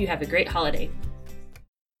hope you have a great holiday.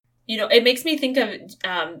 It makes me think of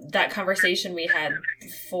that conversation we had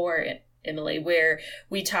before, Emily, where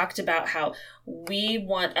we talked about how we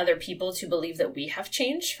want other people to believe that we have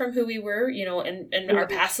changed from who we were, in our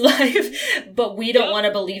past life, but we don't want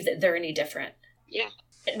to believe that they're any different. Yeah.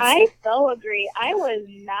 I so agree. I was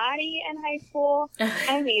naughty in high school.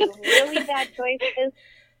 I made really bad choices.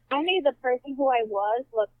 I made the person who I was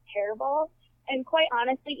look terrible. And quite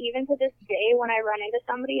honestly, even to this day, when I run into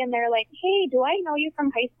somebody and they're like, hey, do I know you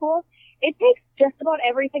from high school? It takes just about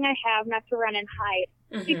everything I have not to run and hide.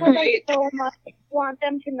 Mm-hmm. Because I so much want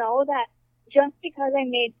them to know that just because I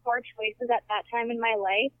made poor choices at that time in my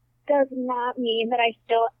life does not mean that I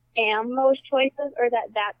still am those choices or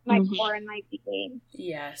that that's my core and my being.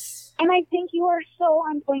 Yes. And I think you are so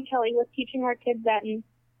on point, Kelly, with teaching our kids that. And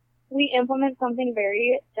we implement something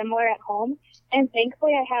very similar at home. And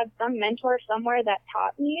thankfully I had some mentor somewhere that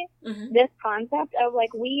taught me this concept of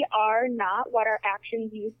we are not what our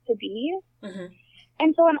actions used to be. Mm-hmm.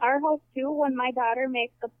 And so in our house too, when my daughter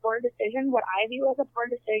makes a poor decision, what I view as a poor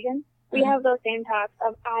decision, we have those same talks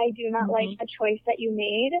of, I do not like the choice that you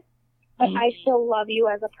made, but I still love you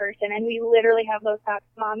as a person. And we literally have those talks.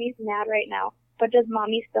 Mommy's mad right now, but does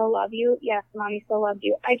mommy still love you? Yes, mommy still loves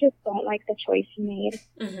you. I just don't like the choice you made.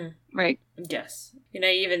 Mm-hmm. Right. Yes.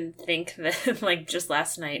 I even think that just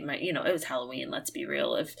last night, it was Halloween, let's be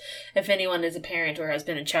real. If anyone is a parent or has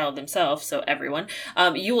been a child themselves, so everyone,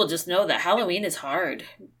 you will just know that Halloween is hard.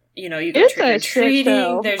 You go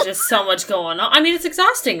trick-or-treating. There's just so much going on. It's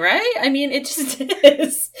exhausting, right? It just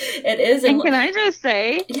is. It is. And can I just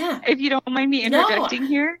say, if you don't mind me interjecting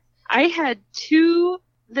here, I had 2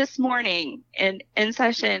 this morning in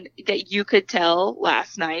session that you could tell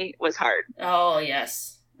last night was hard. Oh,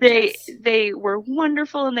 yes. They were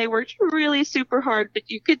wonderful and they worked really super hard, but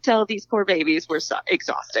you could tell these poor babies were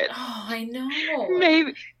exhausted. Oh, I know.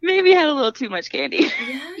 Maybe had a little too much candy.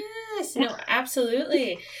 Yes, no,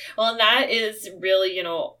 absolutely. Well, and that is really,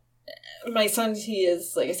 my son, he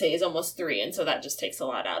is, like I say, he's almost 3, and so that just takes a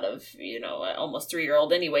lot out of, an almost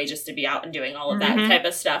 3-year-old anyway, just to be out and doing all of that type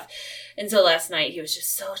of stuff. And so last night, he was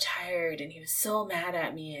just so tired, and he was so mad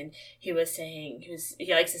at me, and he was saying,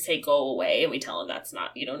 he likes to say, go away, and we tell him that's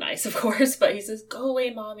not, nice, of course, but he says, go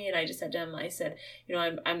away, mommy, and I just said to him, I said,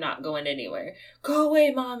 I'm not going anywhere. Go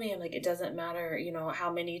away, mommy. I'm like, it doesn't matter,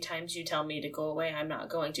 how many times you tell me to go away, I'm not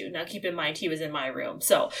going to. Now, keep in mind, he was in my room,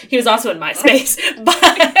 so he was also in my space,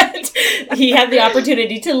 but he had the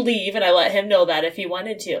opportunity to leave, and I let him know that if he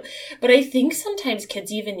wanted to. But I think sometimes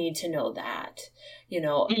kids even need to know that,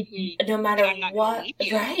 no matter what,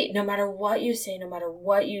 right? No matter what you say, no matter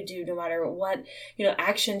what you do, no matter what,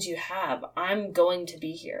 actions you have, I'm going to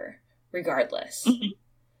be here regardless. Mm-hmm.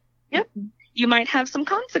 Yep. You might have some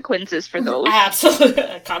consequences for those.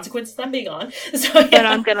 Absolutely. Consequences I'm big on. So, but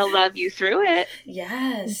I'm going to love you through it.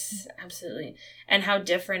 Yes, absolutely. And how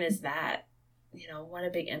different is that? What a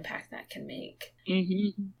big impact that can make.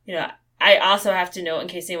 Mm-hmm. I also have to note, in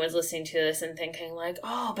case anyone's listening to this and thinking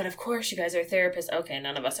oh, but of course you guys are therapists. Okay,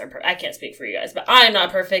 none of us are perfect. I can't speak for you guys, but I'm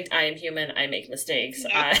not perfect. I am human. I make mistakes.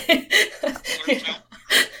 Yeah.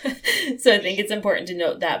 So I think it's important to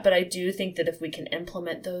note that. But I do think that if we can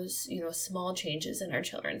implement those, small changes in our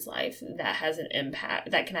children's life, that has an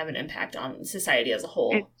impact. That can have an impact on society as a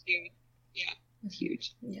whole. Yeah. It's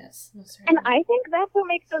huge. Yes, that's right. And I think that's what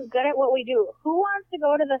makes us good at what we do. Who wants to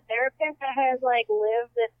go to the therapist that has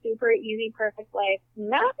lived this super easy, perfect life?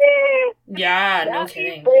 Nothing. Yeah, no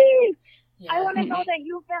kidding. Yeah. I want to know that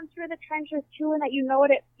you've been through the trenches too, and that you know what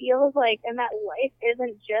it feels like, and that life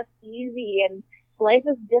isn't just easy, and life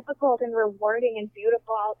is difficult and rewarding and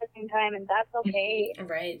beautiful all at the same time, and that's okay.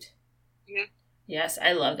 Right. Yeah. Yes,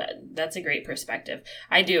 I love that. That's a great perspective.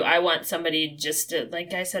 I do. I want somebody just to,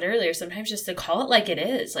 like I said earlier, sometimes just to call it like it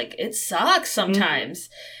is. Like, it sucks sometimes.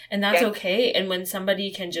 And that's okay. And when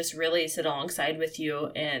somebody can just really sit alongside with you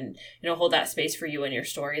and, hold that space for you and your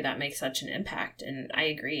story, that makes such an impact. And I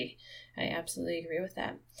agree. I absolutely agree with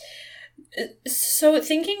that. So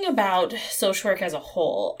thinking about social work as a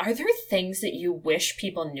whole, are there things that you wish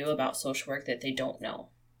people knew about social work that they don't know?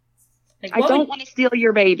 Like, I don't want to steal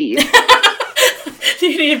your babies.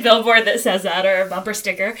 You need a billboard that says that, or a bumper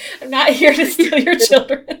sticker. I'm not here to steal your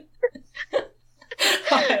children.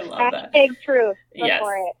 I love that. Big truth. Yes.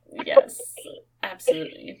 Yes.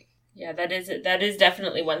 Absolutely. Yeah, that is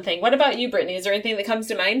definitely one thing. What about you, Brittany? Is there anything that comes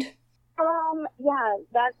to mind? Yeah,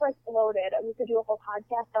 that's like loaded. We could do a whole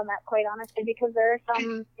podcast on that, quite honestly, because there are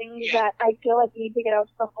some things that I feel like need to get out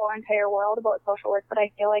to the whole entire world about social work, but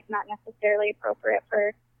I feel like not necessarily appropriate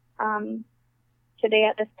for today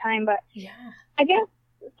at this time. But I guess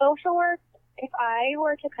social work, if I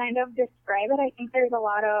were to kind of describe it, I think there's a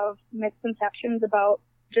lot of misconceptions about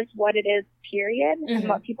just what it is, period, and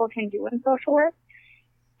what people can do in social work.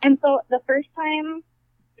 And so the first time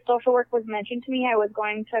social work was mentioned to me, I was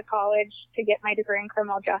going to college to get my degree in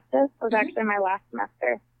criminal justice. It was actually my last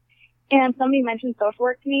semester. And somebody mentioned social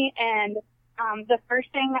work to me, and the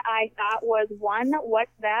first thing I thought was, one,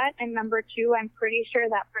 what's that? And number two, I'm pretty sure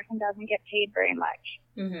that person doesn't get paid very much.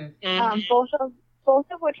 Both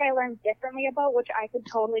of which I learned differently about, which I could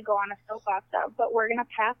totally go on a soapbox of, but we're going to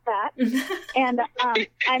pass that. And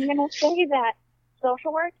I'm going to say that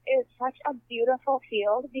social work is such a beautiful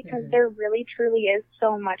field because there really, truly is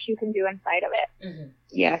so much you can do inside of it.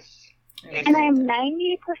 Yes. And I am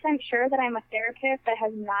 90% sure that I'm a therapist that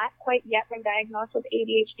has not quite yet been diagnosed with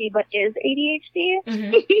ADHD, but is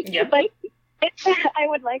ADHD. But I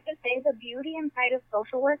would like to say the beauty inside of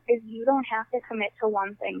social work is you don't have to commit to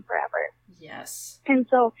one thing forever. Yes. And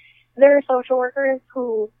so there are social workers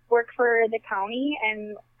who work for the county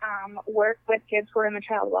and work with kids who are in the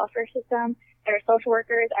child welfare system. There are social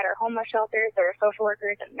workers at our homeless shelters. There are social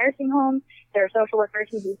workers at nursing homes. There are social workers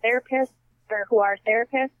who do therapists or who are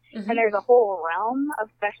therapists. And there's a whole realm of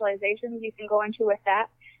specializations you can go into with that.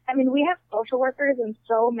 I mean, we have social workers in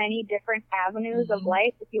so many different avenues of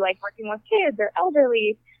life. If you like working with kids or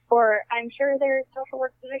elderly, or I'm sure there's social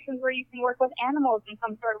work positions where you can work with animals in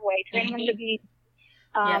some sort of way, train them to be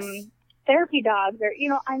therapy dogs, or,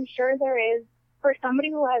 I'm sure there is, for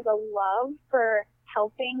somebody who has a love for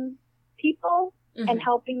helping people and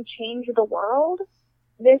helping change the world,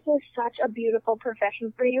 this is such a beautiful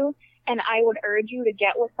profession for you. And I would urge you to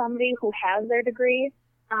get with somebody who has their degree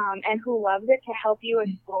and who loves it to help you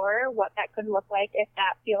explore what that could look like if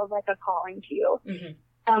that feels like a calling to you.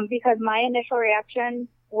 Because my initial reaction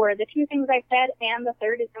were the two things I said, and the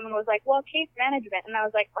third is someone was like, well, case management. And I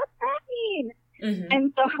was like, what's that mean?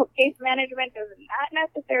 And so case management does not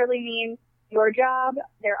necessarily mean your job.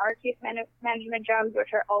 There are case management jobs which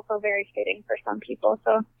are also very fitting for some people.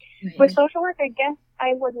 So with social work, I guess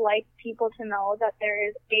I would like people to know that there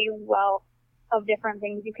is a wealth of different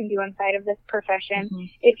things you can do inside of this profession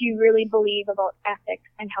if you really believe about ethics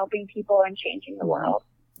and helping people and changing the world.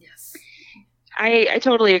 Yes. I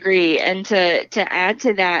totally agree. And to add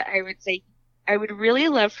to that, I would say I would really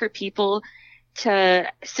love for people to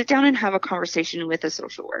sit down and have a conversation with a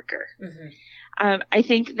social worker. I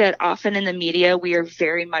think that often in the media, we are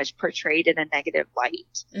very much portrayed in a negative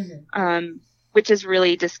light, which is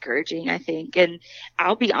really discouraging, I think. And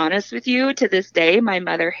I'll be honest with you, to this day, my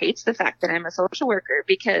mother hates the fact that I'm a social worker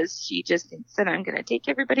because she just thinks that I'm going to take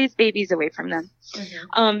everybody's babies away from them.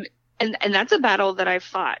 And that's a battle that I've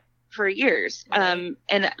fought for years.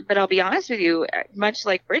 But I'll be honest with you, much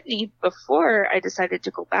like Brittany, before I decided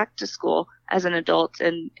to go back to school as an adult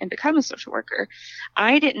and become a social worker,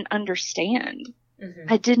 I didn't understand.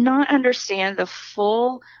 I did not understand the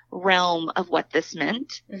full realm of what this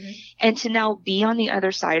meant. And to now be on the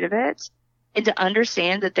other side of it and to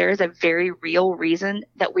understand that there is a very real reason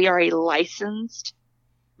that we are a licensed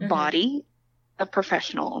body of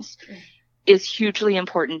professionals is hugely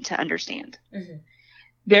important to understand.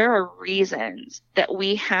 There are reasons that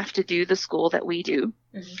we have to do the school that we do.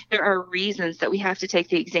 There are reasons that we have to take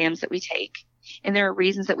the exams that we take. And there are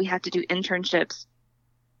reasons that we have to do internships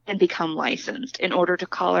and become licensed in order to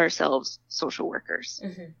call ourselves social workers.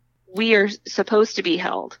 We are supposed to be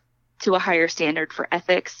held to a higher standard for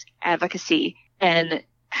ethics, advocacy, and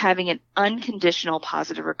having an unconditional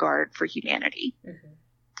positive regard for humanity.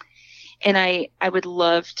 And I would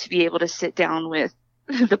love to be able to sit down with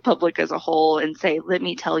the public as a whole and say, let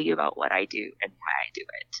me tell you about what I do and why I do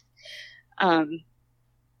it.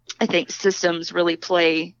 I think systems really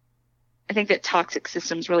play I think that toxic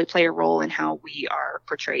systems really play a role in how we are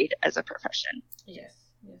portrayed as a profession. Yes.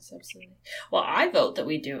 Yes, absolutely. Well, I vote that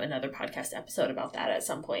we do another podcast episode about that at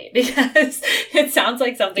some point, because it sounds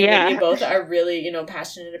like something that you both are really,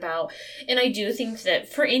 passionate about. And I do think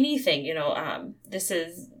that for anything, this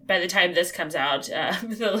is, by the time this comes out,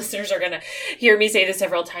 the listeners are going to hear me say this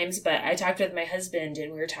several times, but I talked with my husband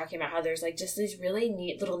and we were talking about how there's like just these really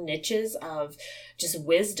neat little niches of just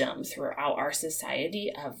wisdom throughout our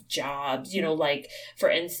society of jobs, like, for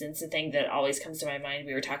instance, the thing that always comes to my mind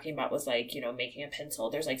we were talking about was like, making a pencil.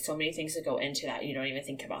 There's like so many things that go into that. You don't even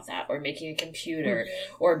think about that. Or making a computer,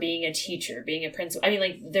 or being a teacher, being a principal. I mean,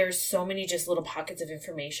 like, there's so many just little pockets of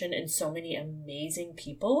information and so many amazing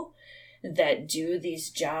people that do these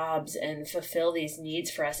jobs and fulfill these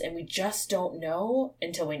needs for us, and we just don't know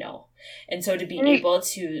until we know. And so to be able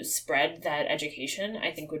to spread that education,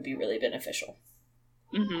 I think would be really beneficial.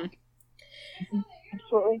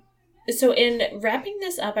 Absolutely. So in wrapping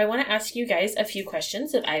this up, I want to ask you guys a few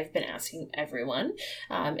questions that I've been asking everyone.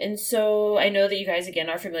 And so I know that you guys, again,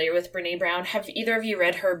 are familiar with Brene Brown. Have either of you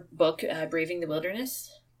read her book, Braving the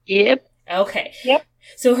Wilderness? Yep. Okay. Yep.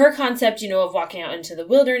 So her concept, of walking out into the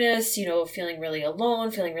wilderness, feeling really alone,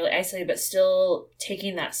 feeling really isolated, but still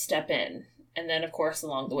taking that step in. And then, of course,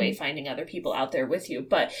 along the way, finding other people out there with you.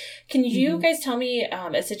 But can you guys tell me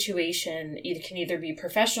a situation, can either be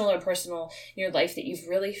professional or personal, in your life that you've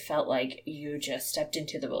really felt like you just stepped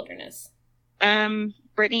into the wilderness?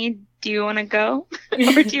 Brittany, do you want to go?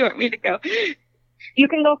 Or do you want me to go? You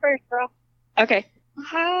can go first, girl. Okay.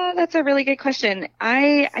 That's a really good question.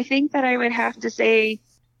 I think that I would have to say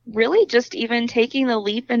really just even taking the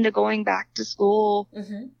leap into going back to school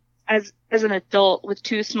as an adult with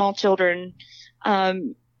 2 small children,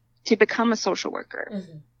 to become a social worker.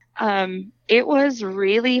 It was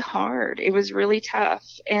really hard. It was really tough.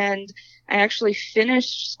 And I actually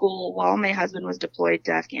finished school while my husband was deployed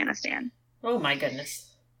to Afghanistan. Oh my goodness.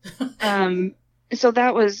 So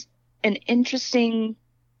that was an interesting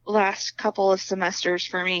last couple of semesters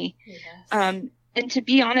for me. Yes. And to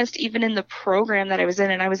be honest, even in the program that I was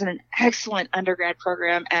in, and I was in an excellent undergrad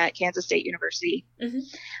program at Kansas State University,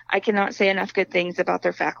 I cannot say enough good things about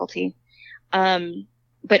their faculty.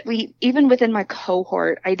 But even within my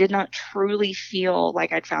cohort, I did not truly feel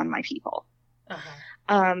like I'd found my people.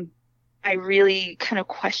 I really kind of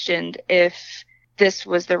questioned if this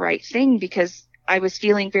was the right thing, because I was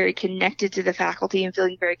feeling very connected to the faculty and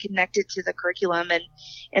feeling very connected to the curriculum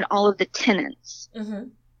and all of the tenets,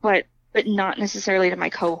 but not necessarily to my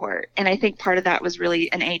cohort. And I think part of that was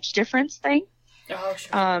really an age difference thing. Oh,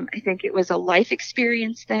 sure. I think it was a life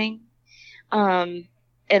experience thing. And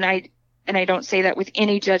I don't say that with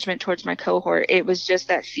any judgment towards my cohort. It was just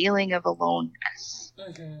that feeling of aloneness.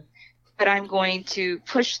 But I'm going to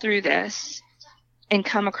push through this and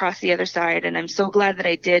come across the other side. And I'm so glad that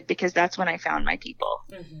I did, because that's when I found my people.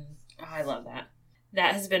 Oh, I love that.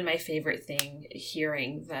 That has been my favorite thing,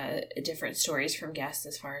 hearing the different stories from guests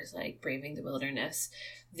as far as like braving the wilderness,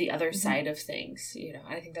 the other side of things.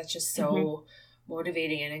 I think that's just so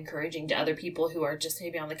motivating and encouraging to other people who are just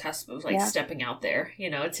maybe on the cusp of like stepping out there,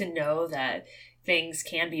 to know that things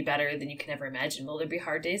can be better than you can ever imagine. Will there be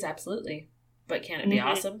hard days? Absolutely. But can it be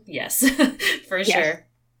awesome? Yes, for sure.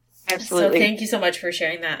 Absolutely. So thank you so much for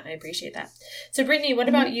sharing that. I appreciate that. So Brittany, what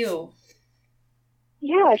about you?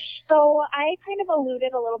 Yeah, so I kind of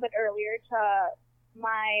alluded a little bit earlier to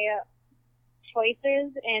my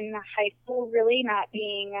choices in high school really not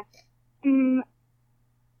being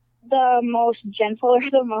the most gentle or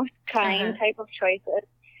the most kind type of choices.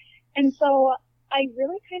 And so I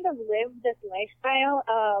really kind of lived this lifestyle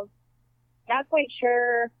of not quite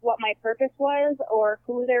sure what my purpose was or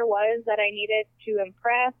who there was that I needed to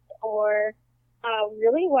impress, or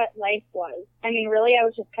really what life was. I mean, really, I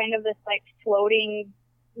was just kind of this like floating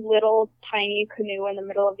little tiny canoe in the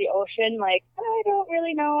middle of the ocean. Like, I don't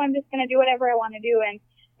really know. I'm just going to do whatever I want to do and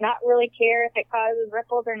not really care if it causes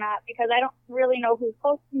ripples or not, because I don't really know who's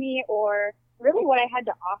close to me or really what I had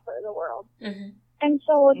to offer the world. And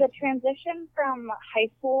so the transition from high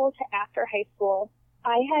school to after high school,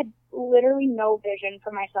 I had literally no vision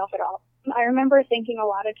for myself at all. I remember thinking a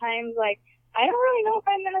lot of times, like, I don't really know if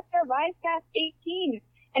I'm going to survive past 18.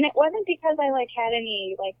 And it wasn't because I like had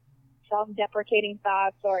any like self-deprecating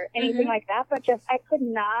thoughts or anything like that, but just I could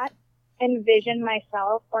not envision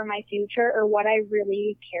myself or my future or what I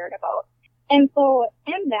really cared about. And so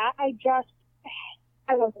in that, I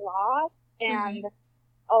was lost and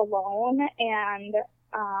alone and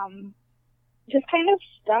just kind of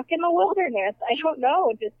stuck in the wilderness. I don't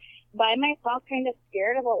know, just by myself, kind of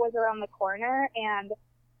scared of what was around the corner. And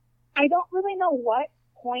I don't really know what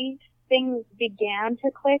point things began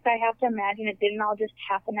to click, I have to imagine it didn't all just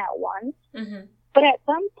happen at once. Mm-hmm. But at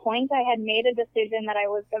some point, I had made a decision that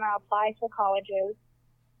I was going to apply to colleges.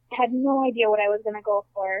 Had no idea what I was going to go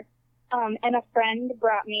for. And a friend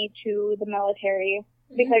brought me to the military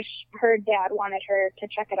because her dad wanted her to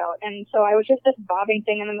check it out. And so I was just this bobbing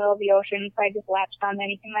thing in the middle of the ocean, so I just latched on to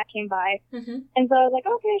anything that came by. Mm-hmm. And so I was like,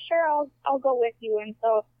 okay, sure, I'll go with you. And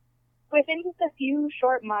so within just a few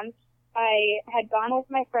short months, I had gone with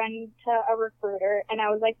my friend to a recruiter, and I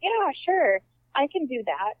was like, yeah, sure, I can do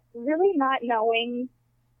that. Really not knowing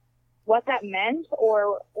what that meant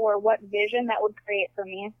or what vision that would create for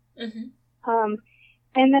me. Mm-hmm.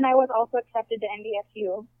 And then I was also accepted to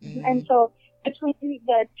NDSU. Mm-hmm. And so between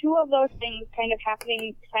the two of those things kind of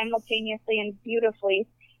happening simultaneously and beautifully,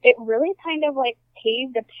 it really kind of like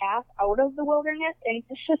paved a path out of the wilderness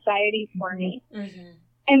into society for me. Mm-hmm.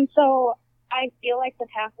 And so I feel like the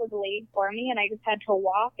path was laid for me, and I just had to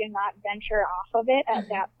walk and not venture off of it at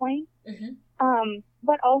that point. Mm-hmm.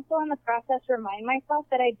 But also in the process remind myself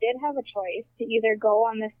that I did have a choice to either go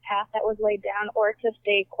on this path that was laid down or to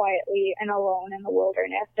stay quietly and alone in the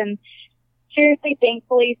wilderness. And seriously,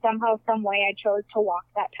 thankfully, somehow, some way, I chose to walk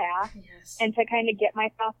that path and to kind of get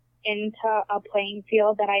myself into a playing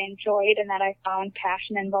field that I enjoyed and that I found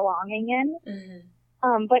passion and belonging in.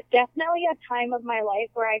 Mm-hmm. But definitely a time of my life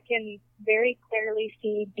where I can very clearly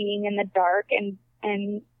see being in the dark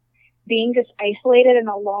and being just isolated and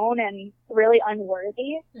alone and really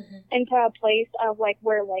unworthy into a place of like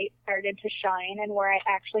where light started to shine and where I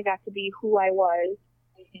actually got to be who I was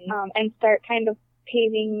and start kind of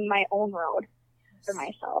paving my own road for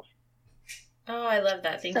myself. Oh, I love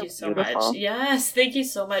that. Thank you so beautiful. much. Yes, thank you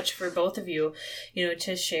so much for both of you,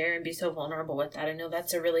 to share and be so vulnerable with that. I know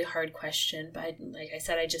that's a really hard question, but like I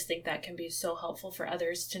said, I just think that can be so helpful for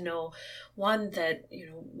others to know, one, that,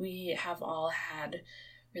 we have all had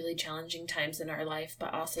really challenging times in our life,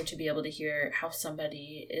 but also to be able to hear how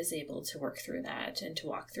somebody is able to work through that and to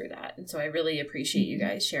walk through that. And so I really appreciate you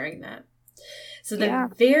guys sharing that. So the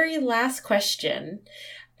very last question,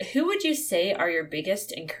 who would you say are your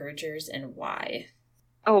biggest encouragers and why?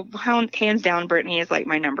 Oh, hands down, Brittany is like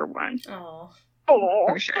my number one. Oh,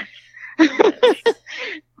 for sure.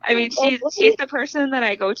 I mean, she's the person that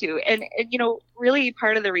I go to. And, really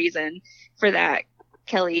part of the reason for that,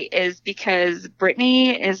 Kelly, is because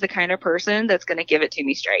Brittany is the kind of person that's going to give it to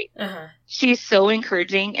me straight. Uh-huh. She's so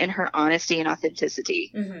encouraging in her honesty and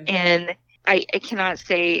authenticity. Mm-hmm. And I cannot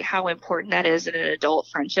say how important that is in an adult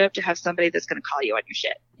friendship to have somebody that's going to call you on your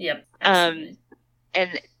shit. Yep.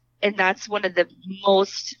 And that's one of the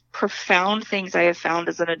most profound things I have found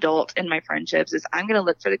as an adult in my friendships is I'm going to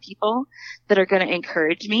look for the people that are going to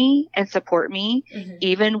encourage me and support me,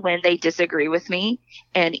 even when they disagree with me.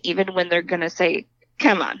 And even when they're going to say,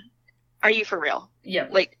 come on, are you for real? Yeah.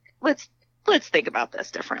 Like, let's think about this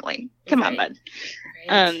differently. Come on, bud.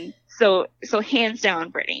 Right. So hands down,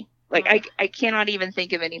 Brittany. Like, I cannot even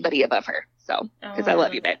think of anybody above her. So, because I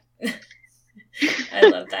love you, babe. I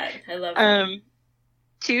love that. I love that.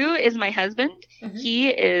 2 is my husband. Mm-hmm. He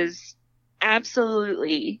is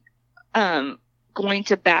absolutely going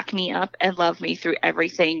to back me up and love me through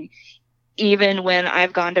everything, even when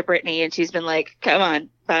I've gone to Brittany and she's been like, come on,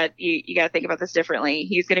 but you got to think about this differently.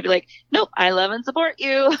 He's going to be like, nope, I love and support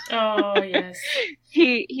you. Oh, yes.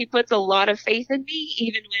 He puts a lot of faith in me,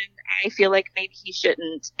 even when I feel like maybe he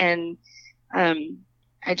shouldn't. And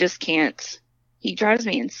I just can't. He drives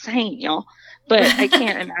me insane, y'all. But I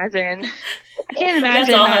can't imagine.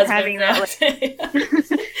 Not having that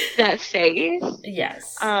that faith.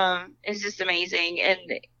 Yes. It's just amazing.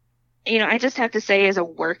 And I just have to say, as a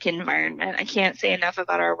work environment, I can't say enough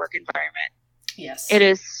about our work environment. Yes. It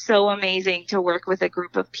is so amazing to work with a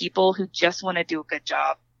group of people who just want to do a good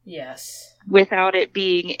job. Yes. Without it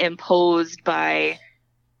being imposed by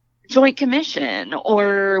Joint Commission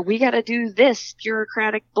or we got to do this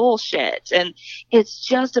bureaucratic bullshit. And it's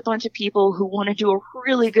just a bunch of people who want to do a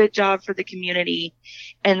really good job for the community,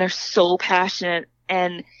 and they're so passionate.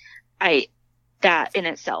 And that in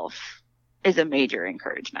itself is a major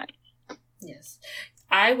encouragement. Yes,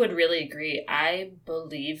 I would really agree. I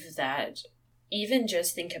believe that even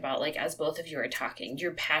just think about, like, as both of you are talking,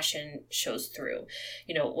 your passion shows through.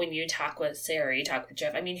 When you talk with Sarah, you talk with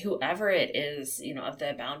Jeff, I mean, whoever it is, of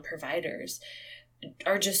the Abound providers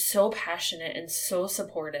are just so passionate and so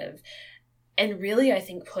supportive and really, I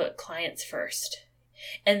think, put clients first.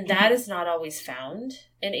 And that is not always found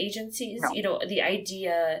in agencies. No. The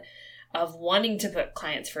idea of wanting to put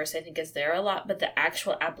clients first, I think, is there a lot, but the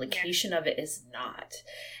actual application of it is not.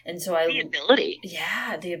 And so the ability.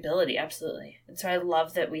 Yeah, the ability, absolutely. And so I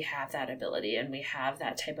love that we have that ability and we have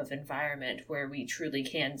that type of environment where we truly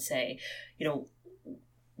can say, you know,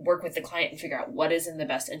 work with the client and figure out what is in the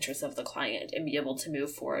best interest of the client and be able to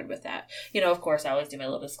move forward with that. You know, of course, I always do my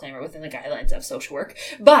little disclaimer within the guidelines of social work,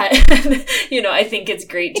 but, you know, I think it's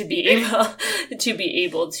great to be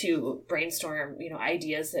able to brainstorm, you know,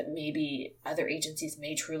 ideas that maybe other agencies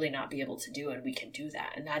may truly not be able to do, and we can do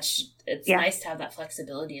that. And it's nice to have that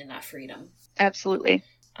flexibility and that freedom. Absolutely.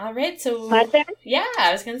 All right. So, my turn? Yeah,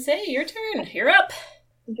 I was going to say, your turn. You're up.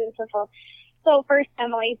 Beautiful. So first,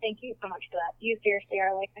 Emily, thank you so much for that. You seriously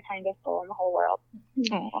are like the kindest soul in the whole world.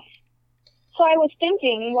 Aww. So I was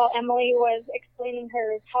thinking while Emily was explaining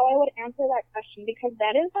hers how I would answer that question, because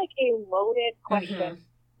that is like a loaded question.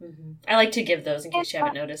 Mm-hmm. Mm-hmm. I like to give those in case you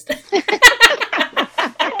haven't noticed.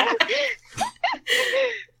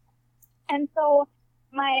 And so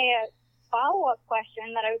my follow-up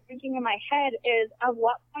question that I was thinking in my head is, at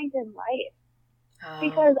what point in life?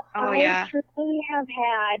 Because I truly have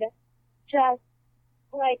had just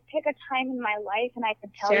like pick a time in my life and I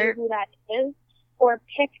could tell you who that is, or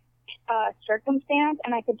pick a circumstance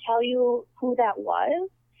and I could tell you who that was.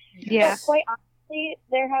 Yeah. But quite honestly,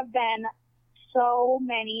 there have been so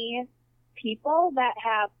many people that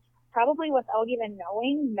have, probably without even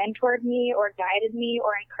knowing, mentored me or guided me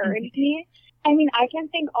or encouraged me. I mean, I can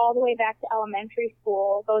think all the way back to elementary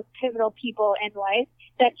school, those pivotal people in life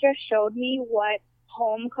that just showed me what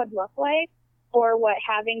home could look like, or what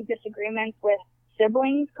having disagreements with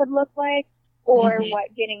siblings could look like, or what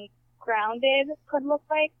getting grounded could look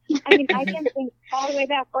like. I mean, I can think all the way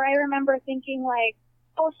back, or I remember thinking like,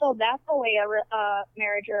 oh, so that's the way a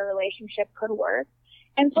marriage or a relationship could work.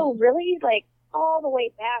 And so really, like, all the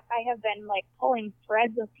way back, I have been like pulling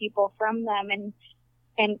threads of people from them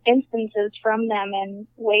and instances from them and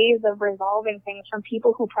ways of resolving things from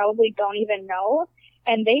people who probably don't even know.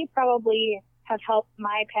 And they probably have helped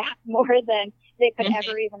my path more than they could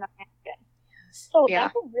ever even imagine. So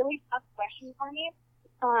that's a really tough question for me.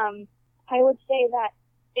 I would say that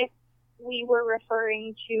if we were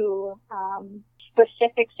referring to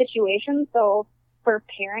specific situations, so for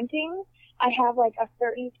parenting, I have like a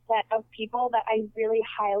certain set of people that I really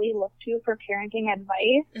highly look to for parenting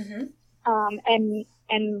advice, and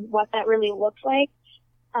what that really looks like.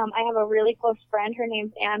 I have a really close friend. Her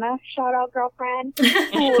name's Anna. Shout out, girlfriend. She's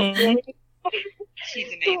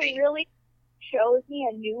amazing. Who really shows me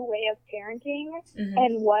a new way of parenting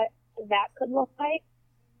and what that could look like.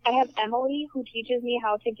 I have Emily, who teaches me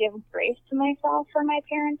how to give grace to myself for my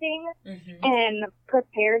parenting and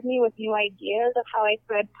prepares me with new ideas of how I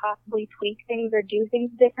could possibly tweak things or do things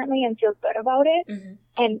differently and feel good about it,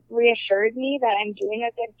 and reassures me that I'm doing a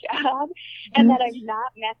good job and that I'm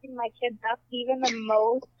not messing my kids up, even the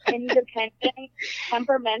most independent,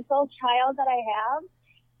 temperamental child that I have.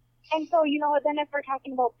 And so, you know, then if we're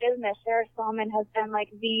talking about business, Sarah Stallman has been like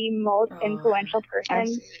the most influential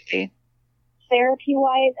person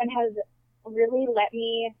therapy-wise, and has really let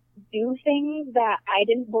me do things that I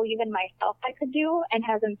didn't believe in myself I could do, and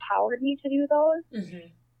has empowered me to do those.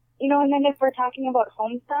 You know, and then if we're talking about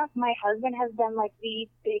home stuff, my husband has been like the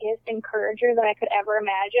biggest encourager that I could ever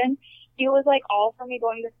imagine. He was like all for me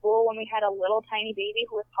going to school when we had a little tiny baby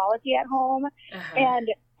who was colicky at home, and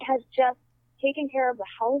has just taken care of the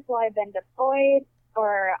house while I've been deployed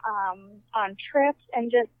or on trips, and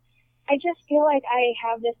I just feel like I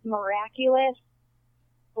have this miraculous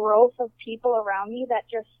growth of people around me that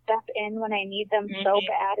just step in when I need them so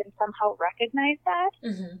bad and somehow recognize that.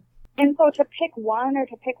 And so to pick one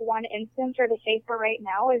instance or to say for right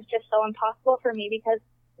now is just so impossible for me, because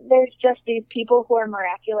there's just these people who are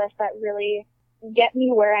miraculous that really get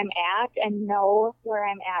me where I'm at and know where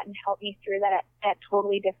I'm at and help me through that at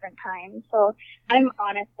totally different times. So I'm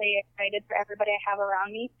honestly excited for everybody I have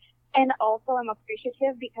around me. And also I'm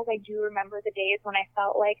appreciative because I do remember the days when I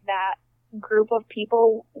felt like that group of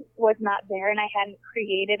people was not there and I hadn't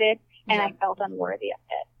created it and I felt unworthy of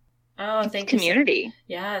it. Oh, thank you. Community.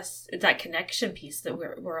 Yes. It's that connection piece that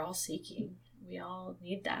we're all seeking. We all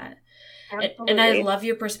need that. Absolutely. And I love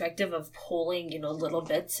your perspective of pulling, you know, little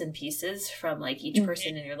bits and pieces from like each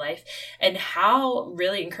person in your life, and how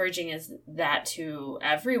really encouraging is that to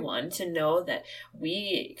everyone to know that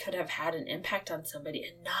we could have had an impact on somebody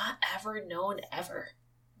and not ever known ever.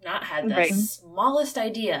 Not had the smallest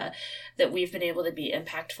idea that we've been able to be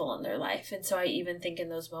impactful in their life. And so I even think in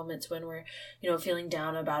those moments when we're, you know, feeling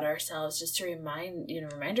down about ourselves, just to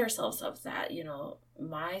remind ourselves of that, you know,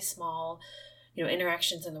 my small, you know,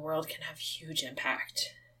 interactions in the world can have huge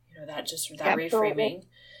impact. You know, that reframing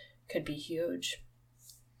could be huge.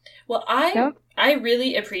 Well, I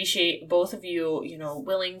really appreciate both of you,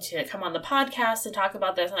 willing to come on the podcast and talk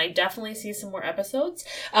about this. And I definitely see some more episodes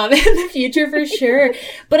in the future for sure.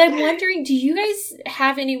 But I'm wondering, do you guys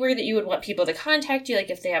have anywhere that you would want people to contact you? Like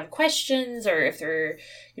if they have questions or if they're,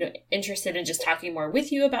 interested in just talking more with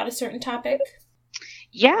you about a certain topic?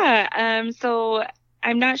 Yeah. So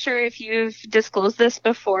I'm not sure if you've disclosed this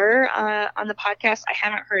before on the podcast. I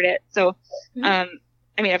haven't heard it. So,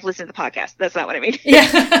 I've listened to the podcast. That's not what I mean. Yeah.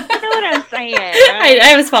 You know what I'm saying.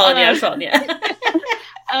 I was following you.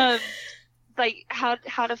 Like how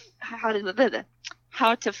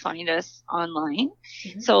to find us online.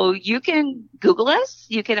 Mm-hmm. So you can Google us.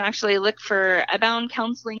 You can actually look for Abound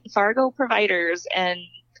Counseling Fargo providers, and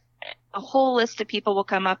a whole list of people will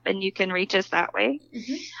come up, and you can reach us that way.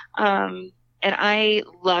 Mm-hmm. And I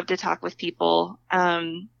love to talk with people.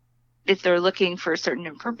 If they're looking for certain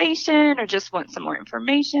information or just want some more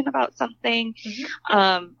information about something,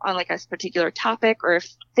 on like a particular topic, or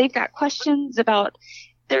if they've got questions about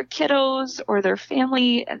their kiddos or their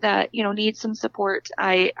family that, need some support,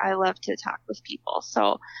 I love to talk with people.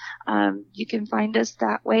 So, you can find us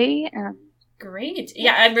that way. And great.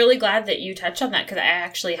 Yeah, I'm really glad that you touched on that because I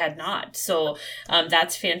actually had not. So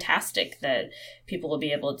that's fantastic that people will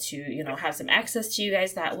be able to, have some access to you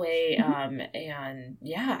guys that way. And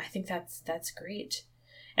yeah, I think that's great.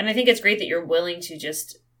 And I think it's great that you're willing to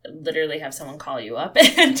just literally have someone call you up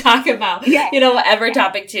and talk about, whatever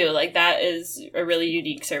topic too. Like that is a really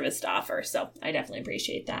unique service to offer. So I definitely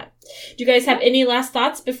appreciate that. Do you guys have any last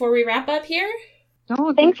thoughts before we wrap up here?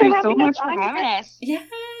 No, thank you so much for having us.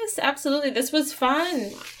 Yes, absolutely. This was fun.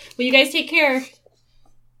 Well, you guys take care.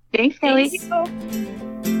 Thanks, Kelly.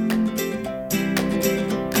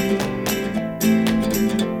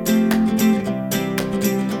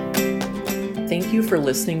 Thank you for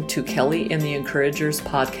listening to Kelly and the Encouragers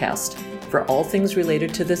podcast. For all things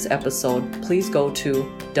related to this episode, please go to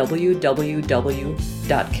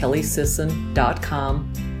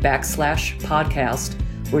www.kellysisson.com/podcast,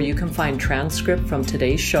 where you can find transcript from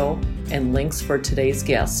today's show and links for today's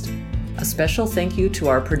guest. A special thank you to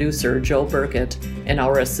our producer, Joe Burkett, and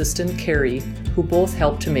our assistant, Carrie, who both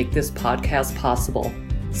helped to make this podcast possible.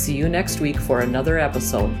 See you next week for another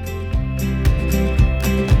episode.